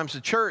 sometimes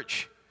the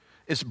church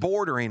is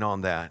bordering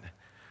on that.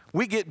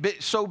 We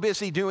get so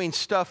busy doing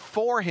stuff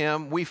for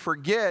him, we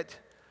forget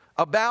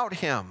about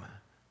him.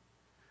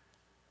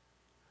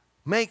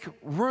 Make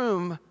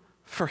room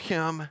for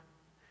him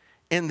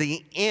in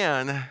the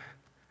inn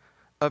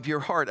of your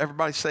heart.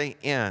 Everybody say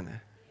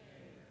inn.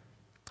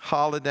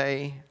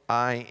 Holiday,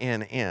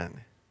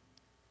 I-N-N.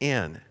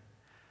 Inn.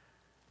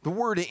 The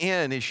word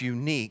inn is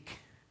unique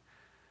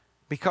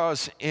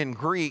because in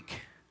Greek,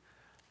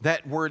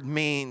 that word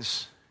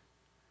means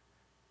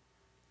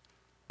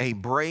a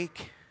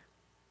break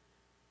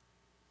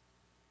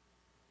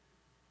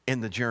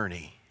in the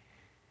journey.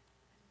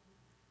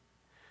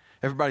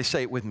 Everybody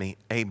say it with me.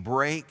 A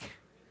break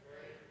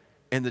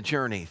in the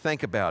journey.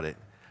 Think about it.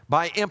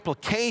 By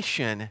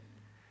implication,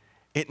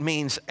 it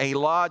means a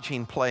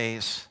lodging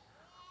place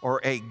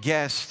or a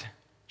guest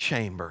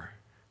chamber.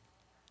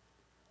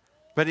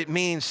 But it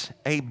means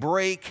a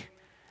break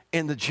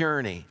in the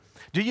journey.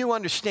 Do you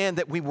understand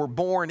that we were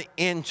born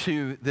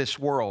into this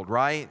world,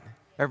 right?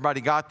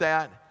 Everybody got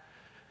that?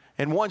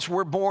 And once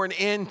we're born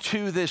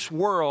into this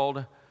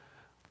world,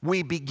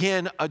 we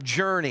begin a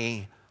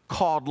journey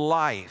called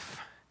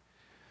life.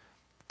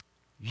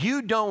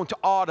 You don't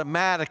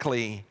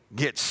automatically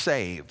get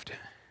saved.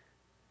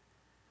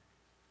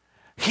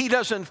 He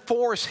doesn't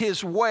force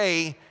his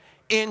way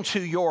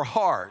into your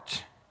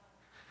heart.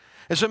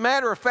 As a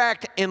matter of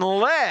fact,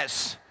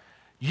 unless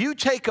you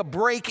take a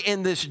break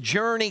in this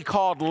journey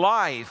called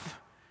life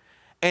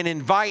and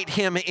invite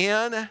him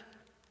in,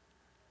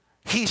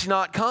 he's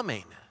not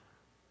coming.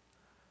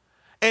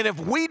 And if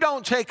we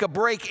don't take a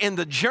break in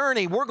the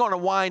journey, we're going to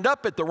wind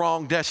up at the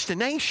wrong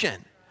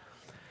destination.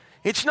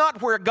 It's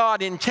not where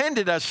God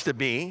intended us to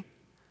be.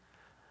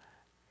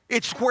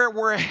 It's where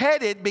we're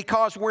headed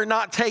because we're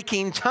not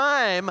taking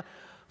time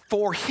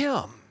for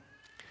him.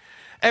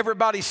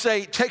 Everybody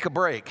say, take a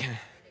break.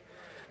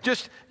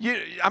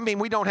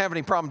 We don't have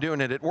any problem doing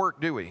it at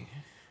work, do we?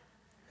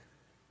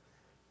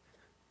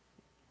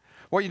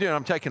 What are you doing?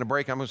 I'm taking a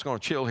break. I'm just going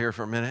to chill here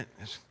for a minute.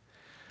 Just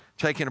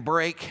taking a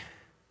break.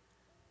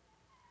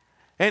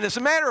 And as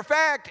a matter of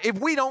fact, if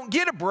we don't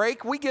get a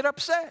break, we get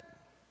upset.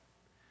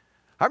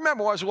 I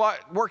remember I was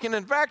working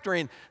in a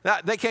factory, and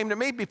they came to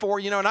me before,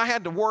 and I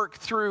had to work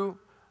through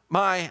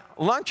my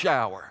lunch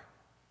hour.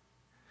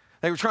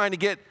 They were trying to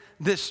get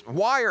this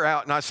wire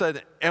out, and I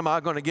said, am I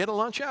going to get a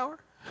lunch hour?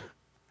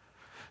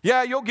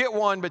 Yeah, you'll get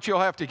one, but you'll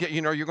have to get,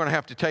 you're going to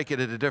have to take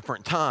it at a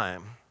different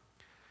time.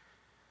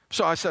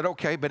 So I said,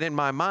 okay, but in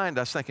my mind,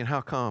 I was thinking,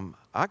 how come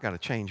I got to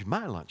change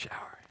my lunch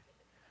hour?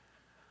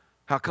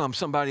 How come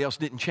somebody else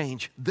didn't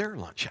change their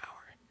lunch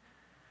hour?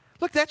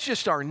 Look, that's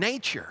just our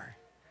nature.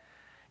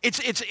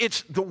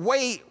 It's the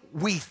way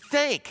we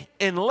think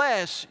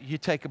unless you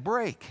take a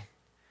break.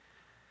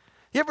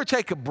 You ever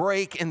take a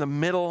break in the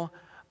middle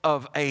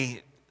of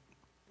a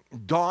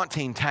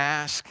daunting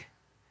task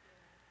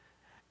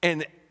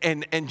and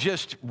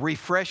just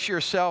refresh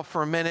yourself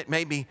for a minute,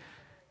 maybe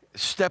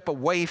step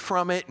away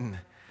from it and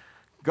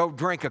go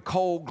drink a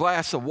cold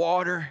glass of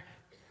water,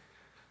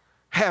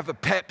 have a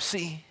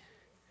Pepsi,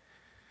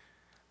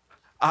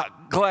 a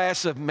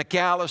glass of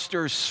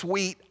McAllister's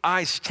sweet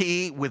iced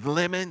tea with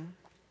lemon?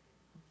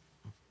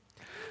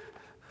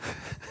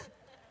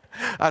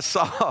 I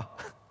saw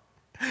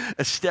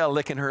Estelle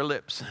licking her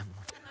lips.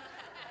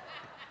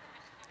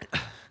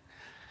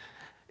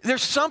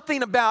 There's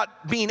something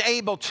about being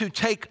able to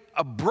take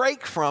a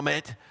break from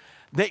it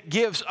that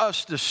gives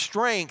us the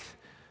strength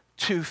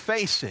to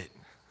face it.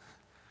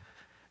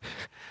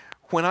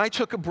 When I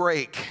took a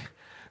break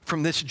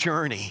from this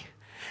journey,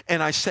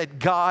 and I said,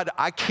 God,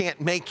 I can't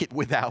make it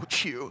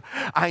without you.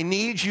 I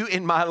need you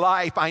in my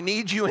life. I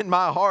need you in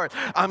my heart.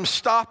 I'm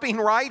stopping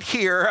right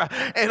here,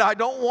 and I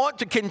don't want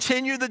to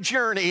continue the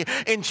journey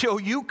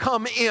until you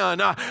come in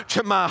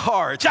to my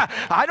heart.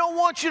 I don't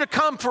want you to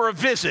come for a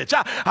visit.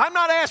 I'm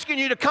not asking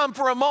you to come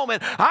for a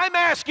moment. I'm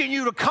asking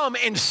you to come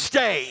and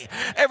stay.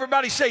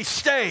 Everybody say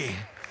stay.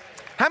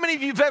 How many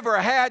of you have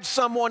ever had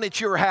someone at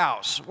your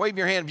house? Wave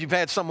your hand if you've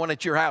had someone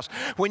at your house.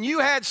 When you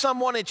had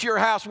someone at your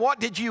house, what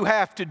did you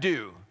have to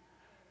do?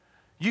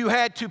 You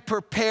had to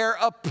prepare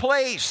a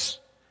place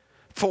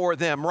for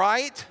them,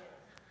 right?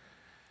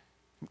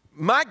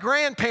 My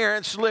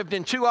grandparents lived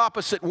in two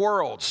opposite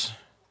worlds,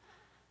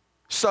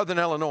 Southern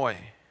Illinois.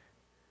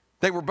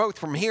 They were both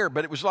from here,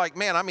 but it was like,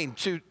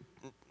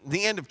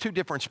 the end of two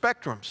different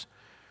spectrums.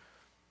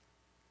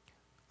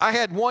 I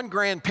had one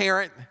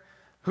grandparent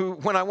who,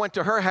 when I went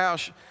to her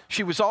house,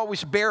 she was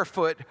always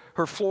barefoot.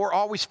 Her floor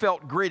always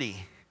felt gritty.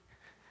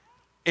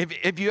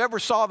 If you ever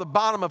saw the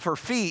bottom of her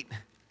feet,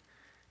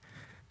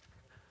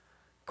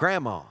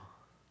 Grandma,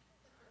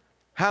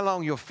 how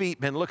long your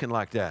feet been looking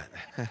like that?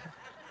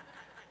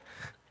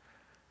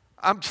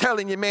 I'm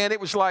telling you, man, it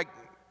was like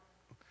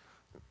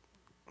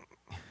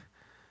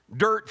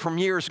dirt from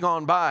years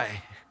gone by.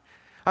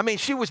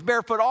 She was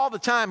barefoot all the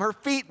time. Her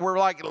feet were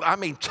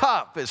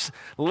tough as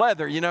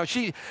leather,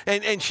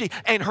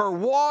 and her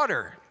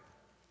water.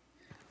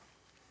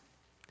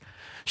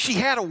 She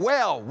had a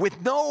well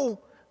with no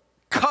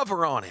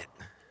cover on it.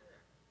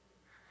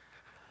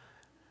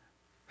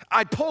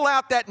 I'd pull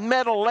out that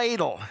metal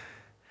ladle,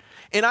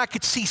 and I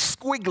could see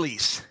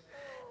squigglies.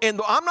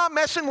 And I'm not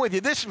messing with you.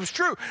 This was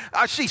true.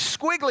 I see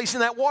squigglies in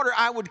that water.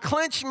 I would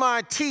clench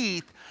my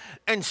teeth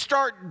and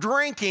start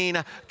drinking,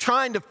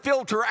 trying to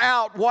filter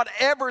out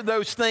whatever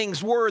those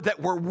things were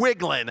that were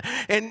wiggling.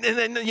 And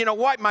then,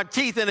 wipe my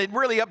teeth, and it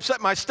really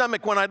upset my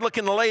stomach when I'd look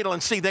in the ladle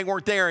and see they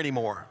weren't there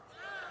anymore.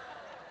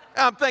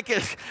 I'm thinking,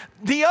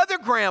 the other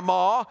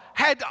grandma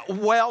had a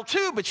well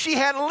too, but she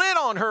had a lid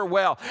on her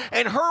well,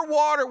 and her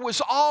water was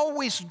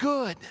always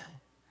good.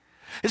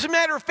 As a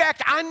matter of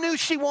fact, I knew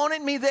she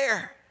wanted me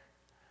there,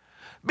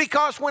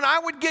 because when I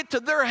would get to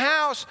their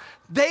house,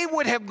 they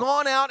would have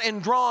gone out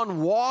and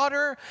drawn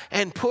water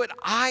and put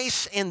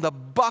ice in the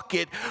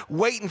bucket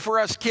waiting for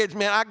us kids.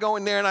 Man, I'd go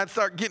in there and I'd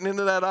start getting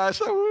into that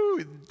ice.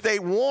 Ooh, they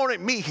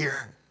wanted me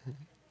here.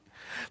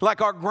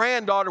 Like our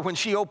granddaughter, when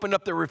she opened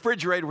up the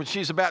refrigerator when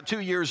she's about 2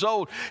 years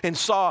old and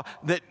saw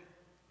that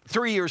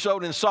 3 years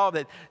old and saw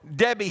that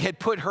Debbie had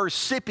put her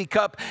sippy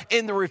cup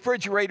in the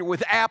refrigerator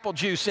with apple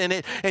juice in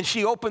it, and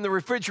she opened the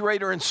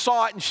refrigerator and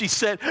saw it, and she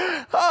said,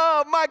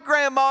 oh, my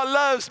grandma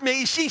loves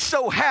me. She's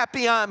so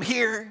happy I'm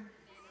here.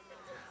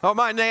 Oh,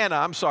 my Nana,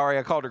 I'm sorry,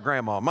 I called her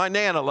grandma. My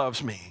Nana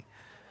loves me.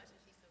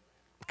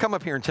 Come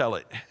up here and tell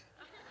it.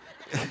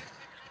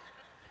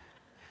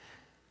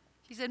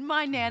 She said,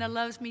 my Nana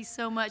loves me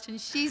so much, and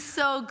she's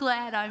so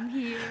glad I'm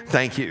here.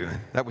 Thank you.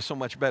 That was so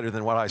much better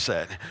than what I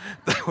said.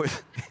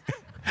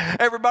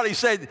 Everybody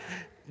said,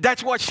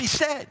 that's what she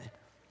said.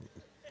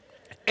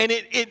 And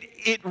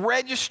it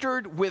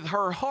registered with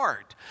her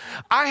heart.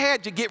 I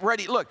had to get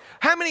ready. Look,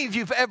 how many of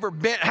you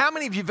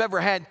have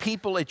ever had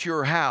people at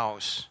your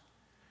house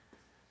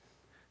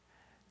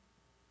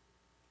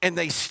and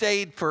they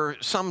stayed for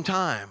some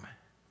time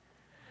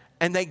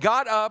and they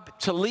got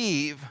up to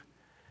leave,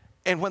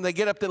 and when they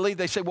get up to leave,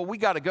 they say, well, we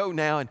got to go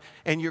now.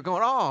 And you're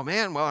going, oh,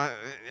 man, well,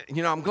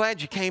 I'm glad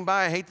you came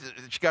by. I hate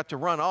that you got to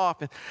run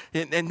off.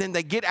 And then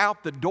they get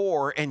out the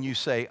door, and you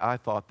say, I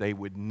thought they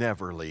would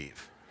never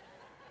leave.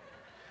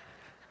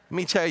 Let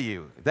me tell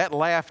you, that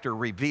laughter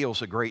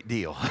reveals a great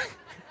deal.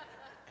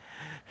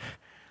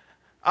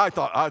 I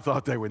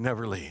thought they would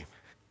never leave.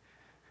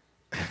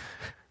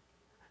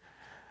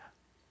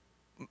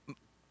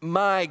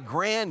 My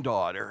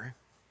granddaughter,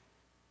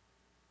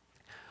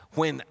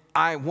 when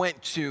I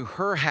went to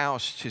her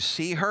house to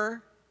see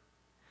her,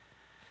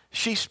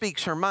 she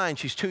speaks her mind.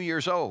 She's 2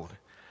 years old.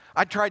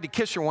 I tried to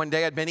kiss her one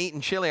day. I'd been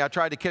eating chili. I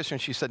tried to kiss her,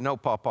 and she said, "No,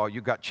 Pawpaw,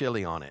 you got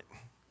chili on it."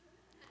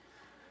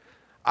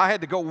 I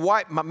had to go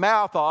wipe my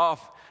mouth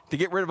off to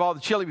get rid of all the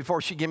chili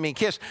before she'd give me a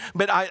kiss.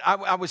 But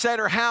I was at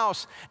her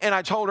house, and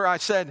I told her, I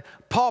said,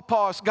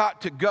 "Pawpaw's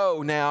got to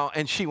go now."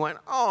 And she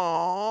went,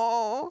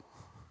 "Aww."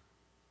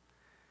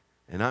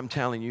 And I'm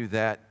telling you,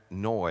 that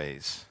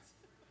noise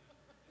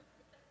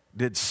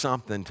did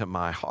something to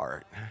my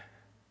heart.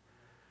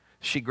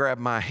 She grabbed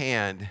my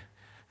hand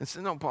and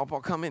said, "No,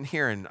 Pawpaw, come in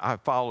here." And I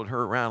followed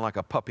her around like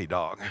a puppy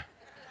dog.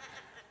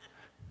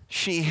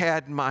 She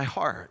had my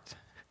heart.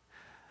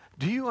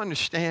 Do you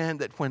understand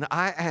that when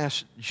I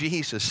asked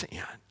Jesus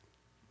in,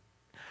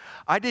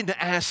 I didn't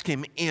ask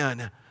him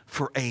in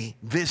for a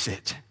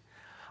visit.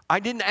 I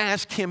didn't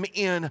ask him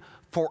in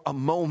for a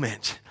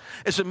moment.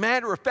 As a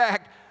matter of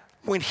fact,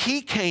 when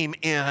he came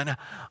in,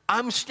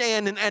 I'm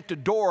standing at the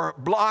door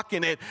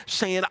blocking it,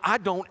 saying, "I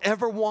don't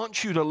ever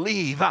want you to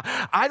leave.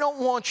 I don't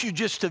want you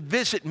just to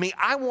visit me.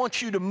 I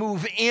want you to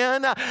move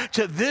in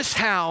to this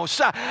house.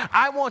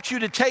 I want you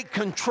to take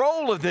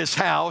control of this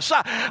house.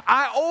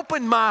 I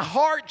open my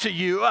heart to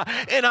you,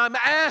 and I'm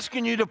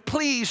asking you to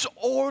please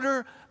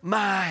order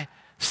my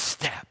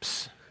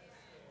steps."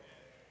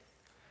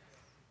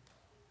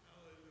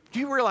 Do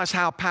you realize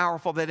how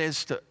powerful that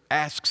is to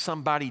ask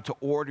somebody to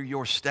order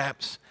your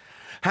steps?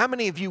 How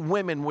many of you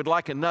women would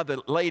like another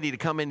lady to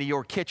come into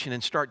your kitchen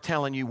and start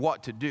telling you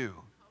what to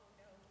do?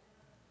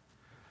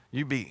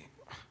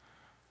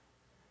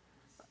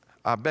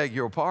 I beg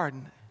your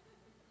pardon.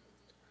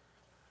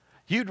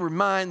 You'd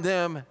remind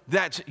them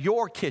that's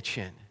your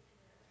kitchen.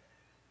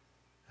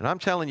 And I'm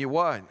telling you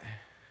what,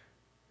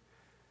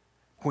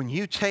 when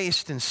you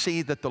taste and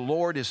see that the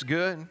Lord is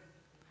good,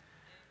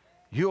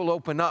 you'll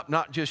open up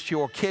not just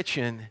your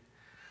kitchen,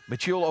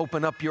 but you'll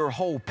open up your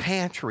whole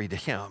pantry to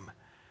him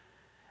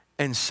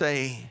and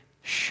say,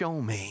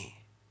 "Show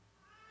me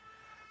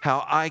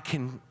how I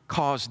can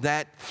cause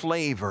that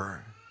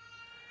flavor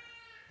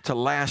to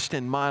last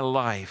in my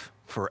life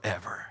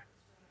forever."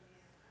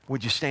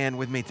 Would you stand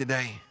with me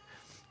today?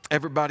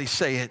 Everybody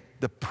say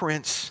it, the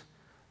Prince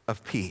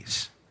of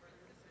Peace.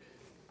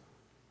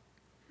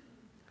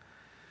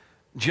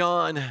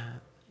 John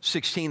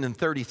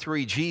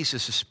 16:33,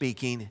 Jesus is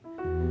speaking,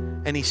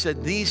 and he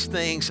said, "These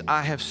things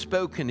I have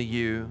spoken to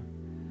you,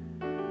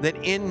 that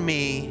in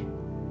me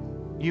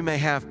you may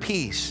have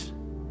peace.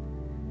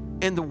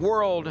 In the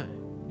world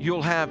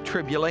you'll have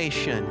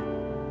tribulation,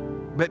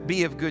 but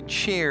be of good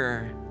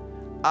cheer.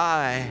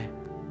 I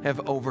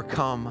have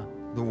overcome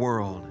the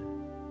world."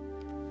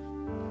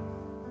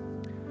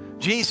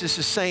 Jesus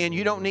is saying,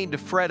 you don't need to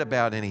fret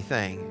about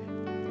anything.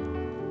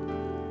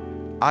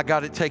 I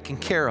got it taken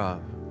care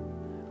of.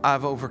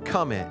 I've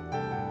overcome it.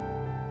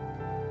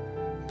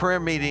 Prayer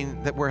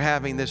meeting that we're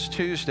having this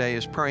Tuesday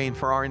is praying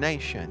for our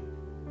nation.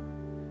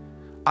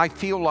 I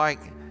feel like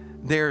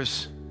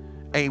there's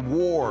a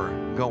war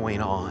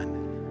going on.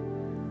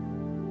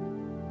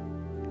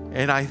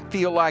 And I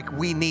feel like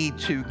we need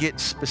to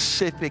get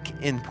specific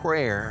in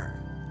prayer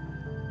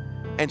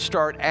and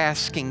start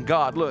asking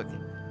God, look,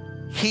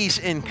 he's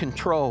in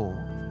control.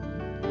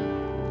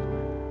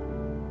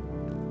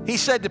 He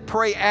said to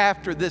pray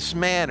after this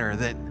manner,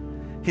 that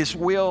his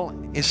will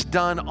is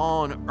done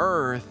on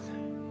earth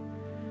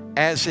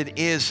as it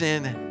is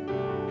in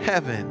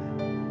heaven.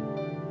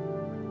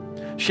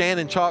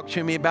 Shannon talked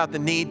to me about the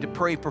need to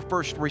pray for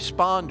first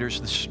responders,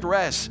 the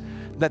stress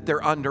that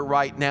they're under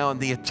right now and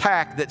the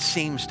attack that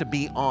seems to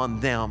be on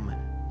them.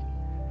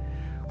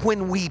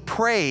 When we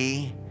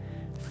pray,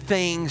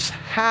 things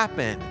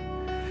happen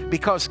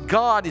because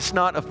God is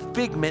not a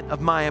figment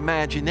of my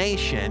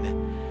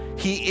imagination.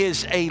 He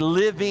is a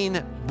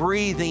living,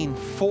 breathing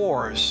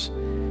force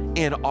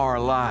in our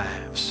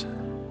lives.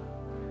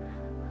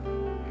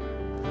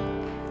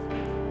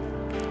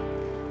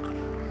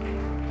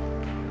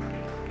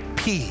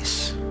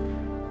 Peace.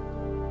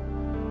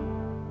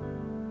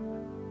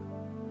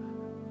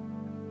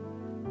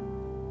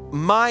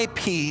 My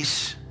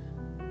peace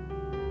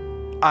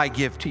I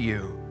give to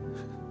you.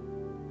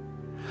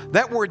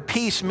 That word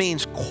peace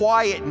means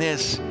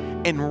quietness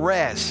and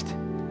rest,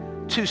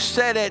 to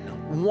set at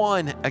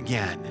one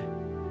again.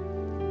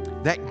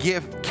 That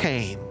gift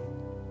came.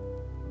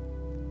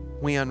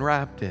 We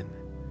unwrapped it,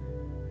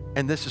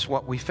 and this is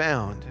what we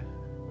found.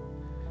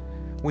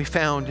 We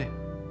found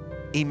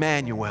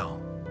Emmanuel,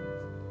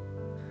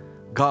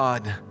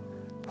 God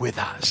with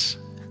us.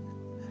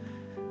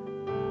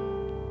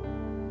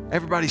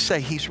 Everybody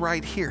say, he's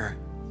right here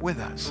with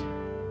us.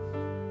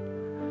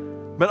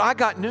 But I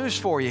got news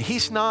for you.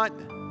 He's not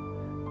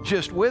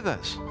just with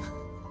us.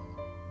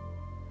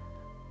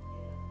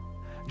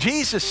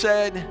 Jesus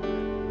said,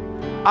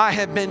 I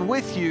have been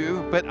with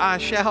you, but I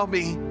shall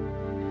be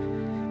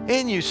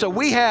in you. So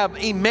we have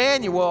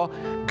Emmanuel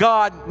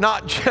God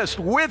not just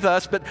with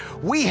us, but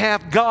we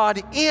have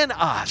God in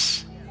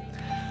us.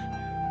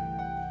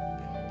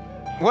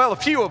 Well, a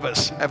few of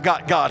us have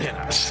got God in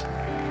us.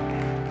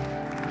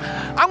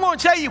 I'm going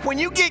to tell you, when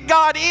you get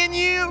God in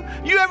you,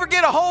 you ever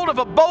get a hold of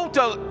a bolt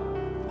of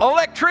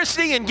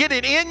electricity and get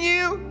it in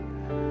you?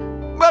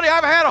 Buddy,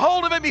 I've had a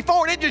hold of it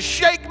before and it just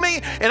shake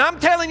me. And I'm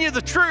telling you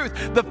the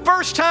truth. The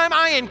first time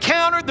I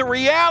encountered the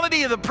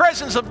reality of the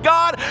presence of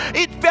God,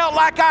 it felt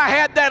like I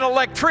had that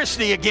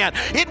electricity again.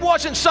 It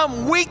wasn't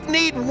some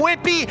weak-kneed,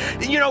 wimpy,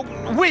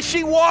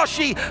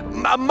 wishy-washy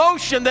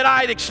emotion that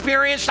I had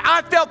experienced.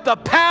 I felt the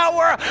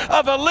power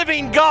of a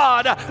living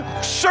God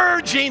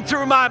surging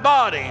through my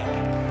body.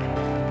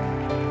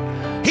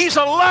 He's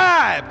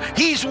alive,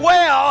 He's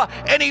well,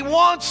 and He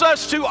wants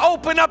us to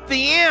open up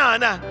the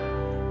inn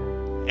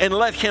and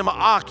let Him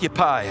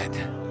occupy it.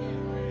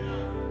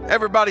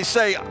 Everybody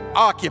say,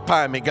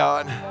 occupy me,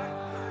 God.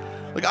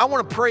 Look, I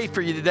want to pray for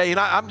you today, and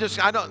I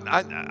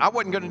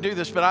wasn't going to do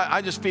this, but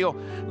I just feel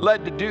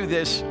led to do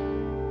this.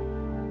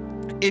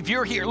 If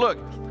you're here, look,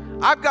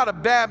 I've got a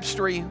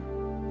baptistry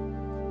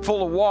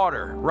full of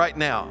water right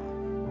now.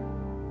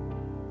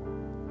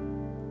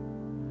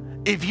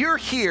 If you're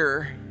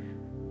here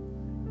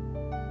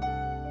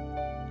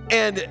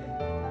and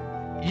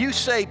you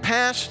say,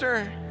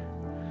 Pastor,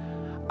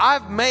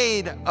 I've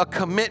made a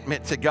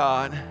commitment to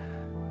God,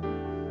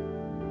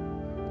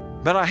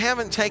 but I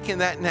haven't taken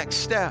that next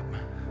step.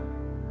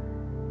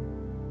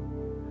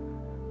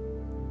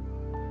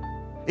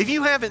 If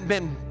you haven't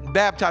been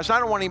baptized, I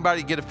don't want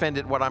anybody to get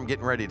offended at what I'm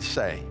getting ready to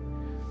say.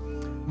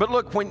 But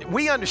look, when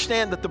we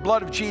understand that the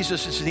blood of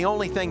Jesus is the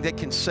only thing that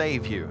can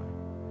save you.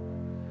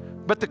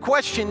 But the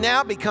question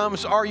now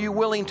becomes, are you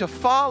willing to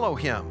follow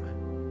Him?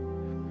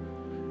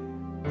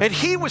 And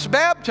He was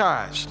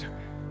baptized.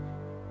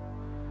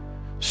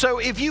 So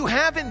if you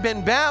haven't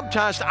been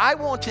baptized, I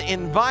want to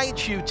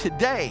invite you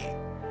today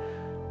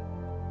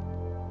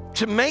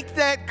to make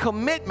that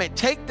commitment,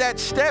 take that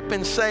step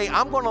and say,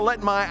 I'm going to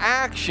let my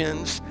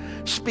actions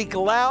speak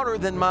louder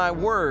than my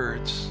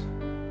words.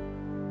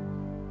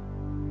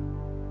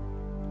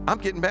 I'm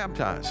getting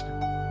baptized.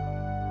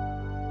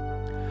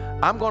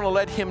 I'm going to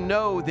let Him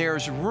know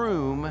there's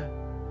room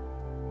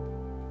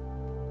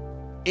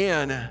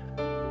in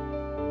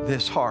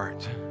this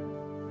heart.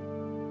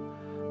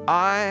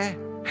 I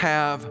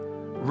have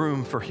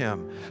room for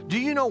Him. Do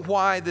you know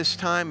why this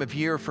time of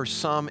year for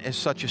some is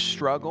such a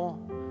struggle?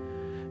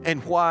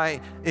 And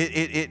why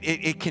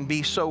it can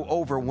be so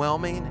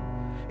overwhelming?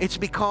 It's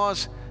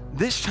because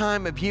this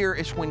time of year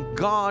is when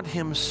God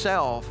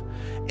Himself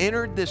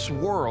entered this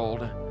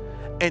world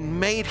and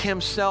made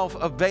Himself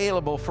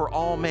available for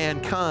all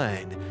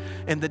mankind.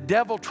 And the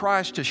devil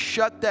tries to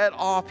shut that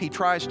off. He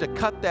tries to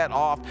cut that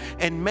off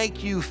and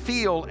make you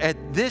feel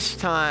at this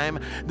time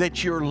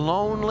that you're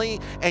lonely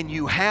and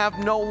you have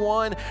no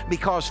one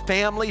because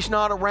family's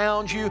not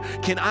around you.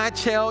 Can I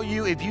tell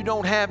you, if you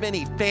don't have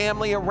any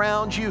family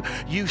around you,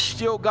 you've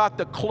still got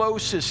the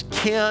closest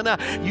kin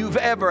you've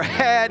ever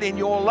had in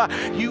your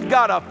life. You've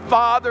got a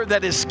Father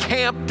that is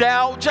camped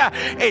out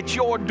at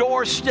your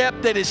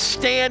doorstep, that is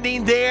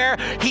standing there.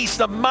 He's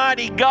the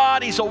mighty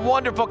God. He's a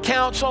wonderful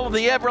Counselor,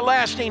 the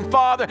everlasting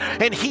Father,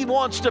 and He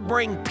wants to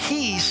bring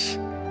peace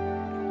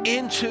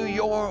into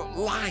your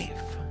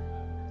life.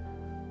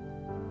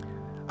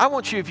 I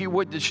want you, if you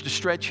would, just to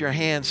stretch your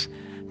hands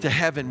to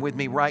heaven with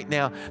me right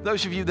now.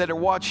 Those of you that are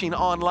watching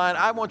online,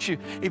 I want you,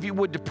 if you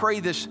would, to pray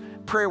this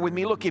prayer with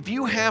me. Look, if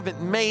you haven't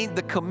made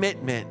the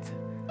commitment,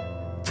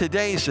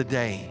 today's the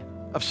day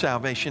of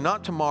salvation.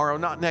 Not tomorrow,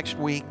 not next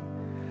week.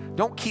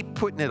 Don't keep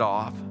putting it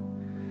off,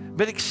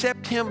 but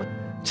accept Him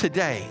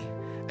today.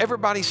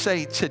 Everybody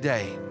say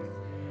today.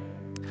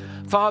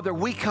 Father,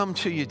 we come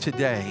to You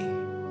today.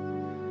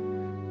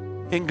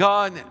 And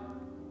God,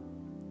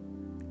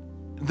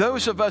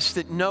 those of us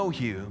that know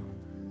You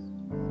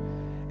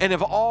and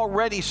have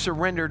already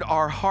surrendered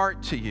our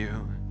heart to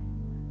You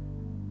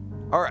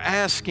are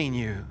asking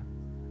You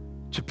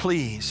to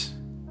please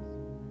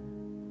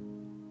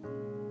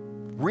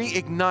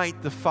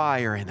reignite the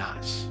fire in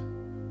us.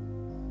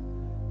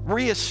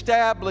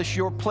 Reestablish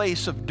Your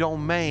place of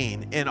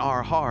domain in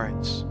our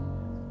hearts.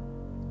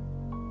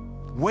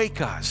 Wake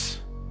us.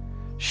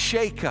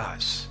 Shake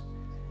us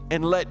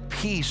and let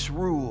peace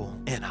rule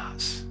in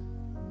us.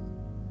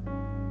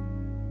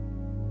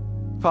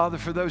 Father,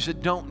 for those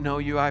that don't know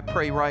You, I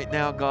pray right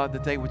now, God,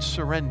 that they would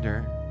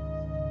surrender,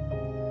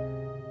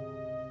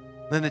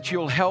 and that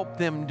You'll help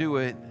them do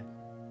it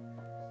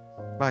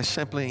by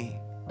simply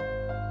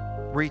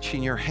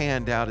reaching your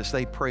hand out as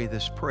they pray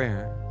this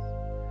prayer.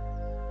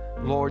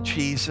 Lord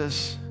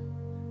Jesus,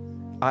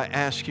 I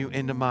ask You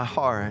into my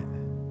heart.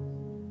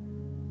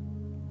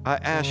 I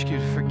ask You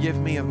to forgive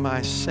me of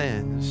my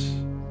sins.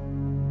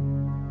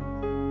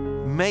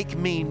 Make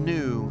me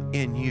new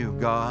in You,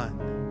 God.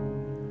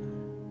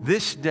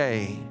 This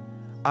day,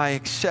 I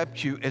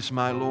accept You as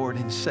my Lord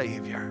and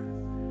Savior,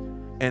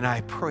 and I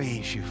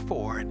praise You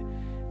for it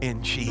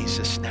in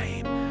Jesus'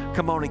 name.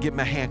 Come on and give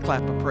me a hand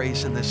clap of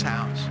praise in this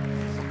house.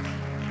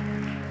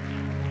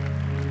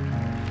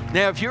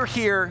 Now, if you're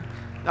here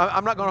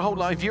I'm not going to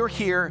hold on. If you're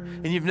here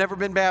and you've never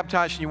been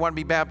baptized and you want to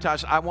be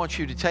baptized, I want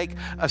you to take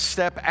a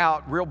step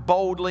out real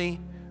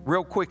boldly,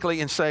 real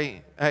quickly, and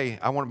say, hey,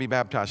 I want to be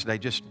baptized today.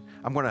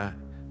 I'm going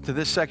to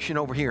this section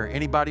over here.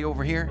 Anybody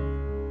over here?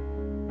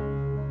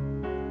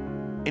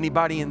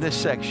 Anybody in this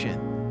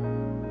section?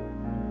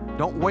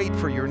 Don't wait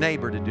for your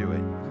neighbor to do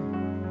it.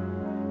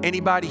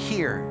 Anybody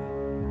here?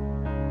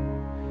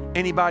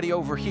 Anybody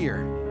over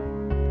here?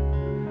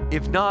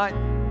 If not,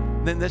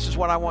 then this is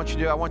what I want you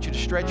to do. I want you to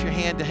stretch your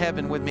hand to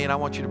heaven with me, and I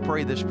want you to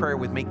pray this prayer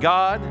with me.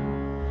 God,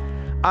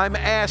 I'm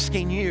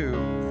asking you,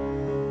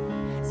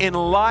 in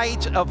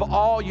light of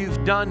all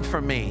you've done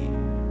for me,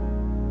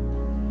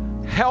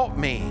 help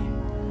me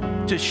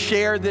to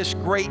share this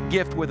great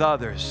gift with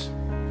others.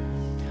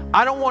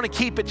 I don't want to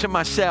keep it to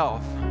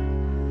myself.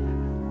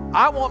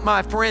 I want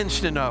my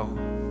friends to know.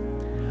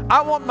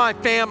 I want my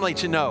family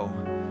to know.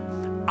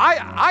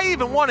 I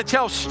even want to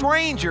tell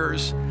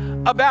strangers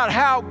about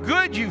how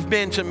good you've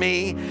been to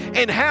me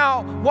and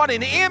what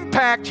an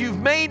impact you've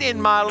made in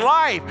my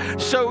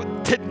life. So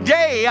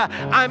today,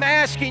 I'm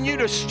asking you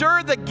to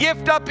stir the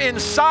gift up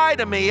inside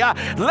of me.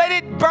 Let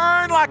it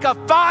burn like a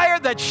fire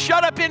that's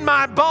shut up in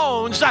my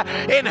bones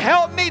and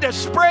help me to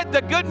spread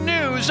the good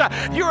news.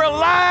 You're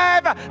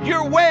alive,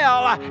 you're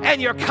well,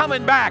 and you're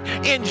coming back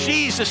in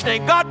Jesus'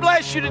 name. God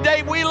bless you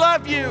today. We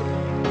love you.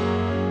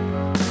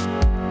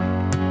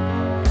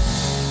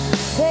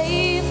 Hey.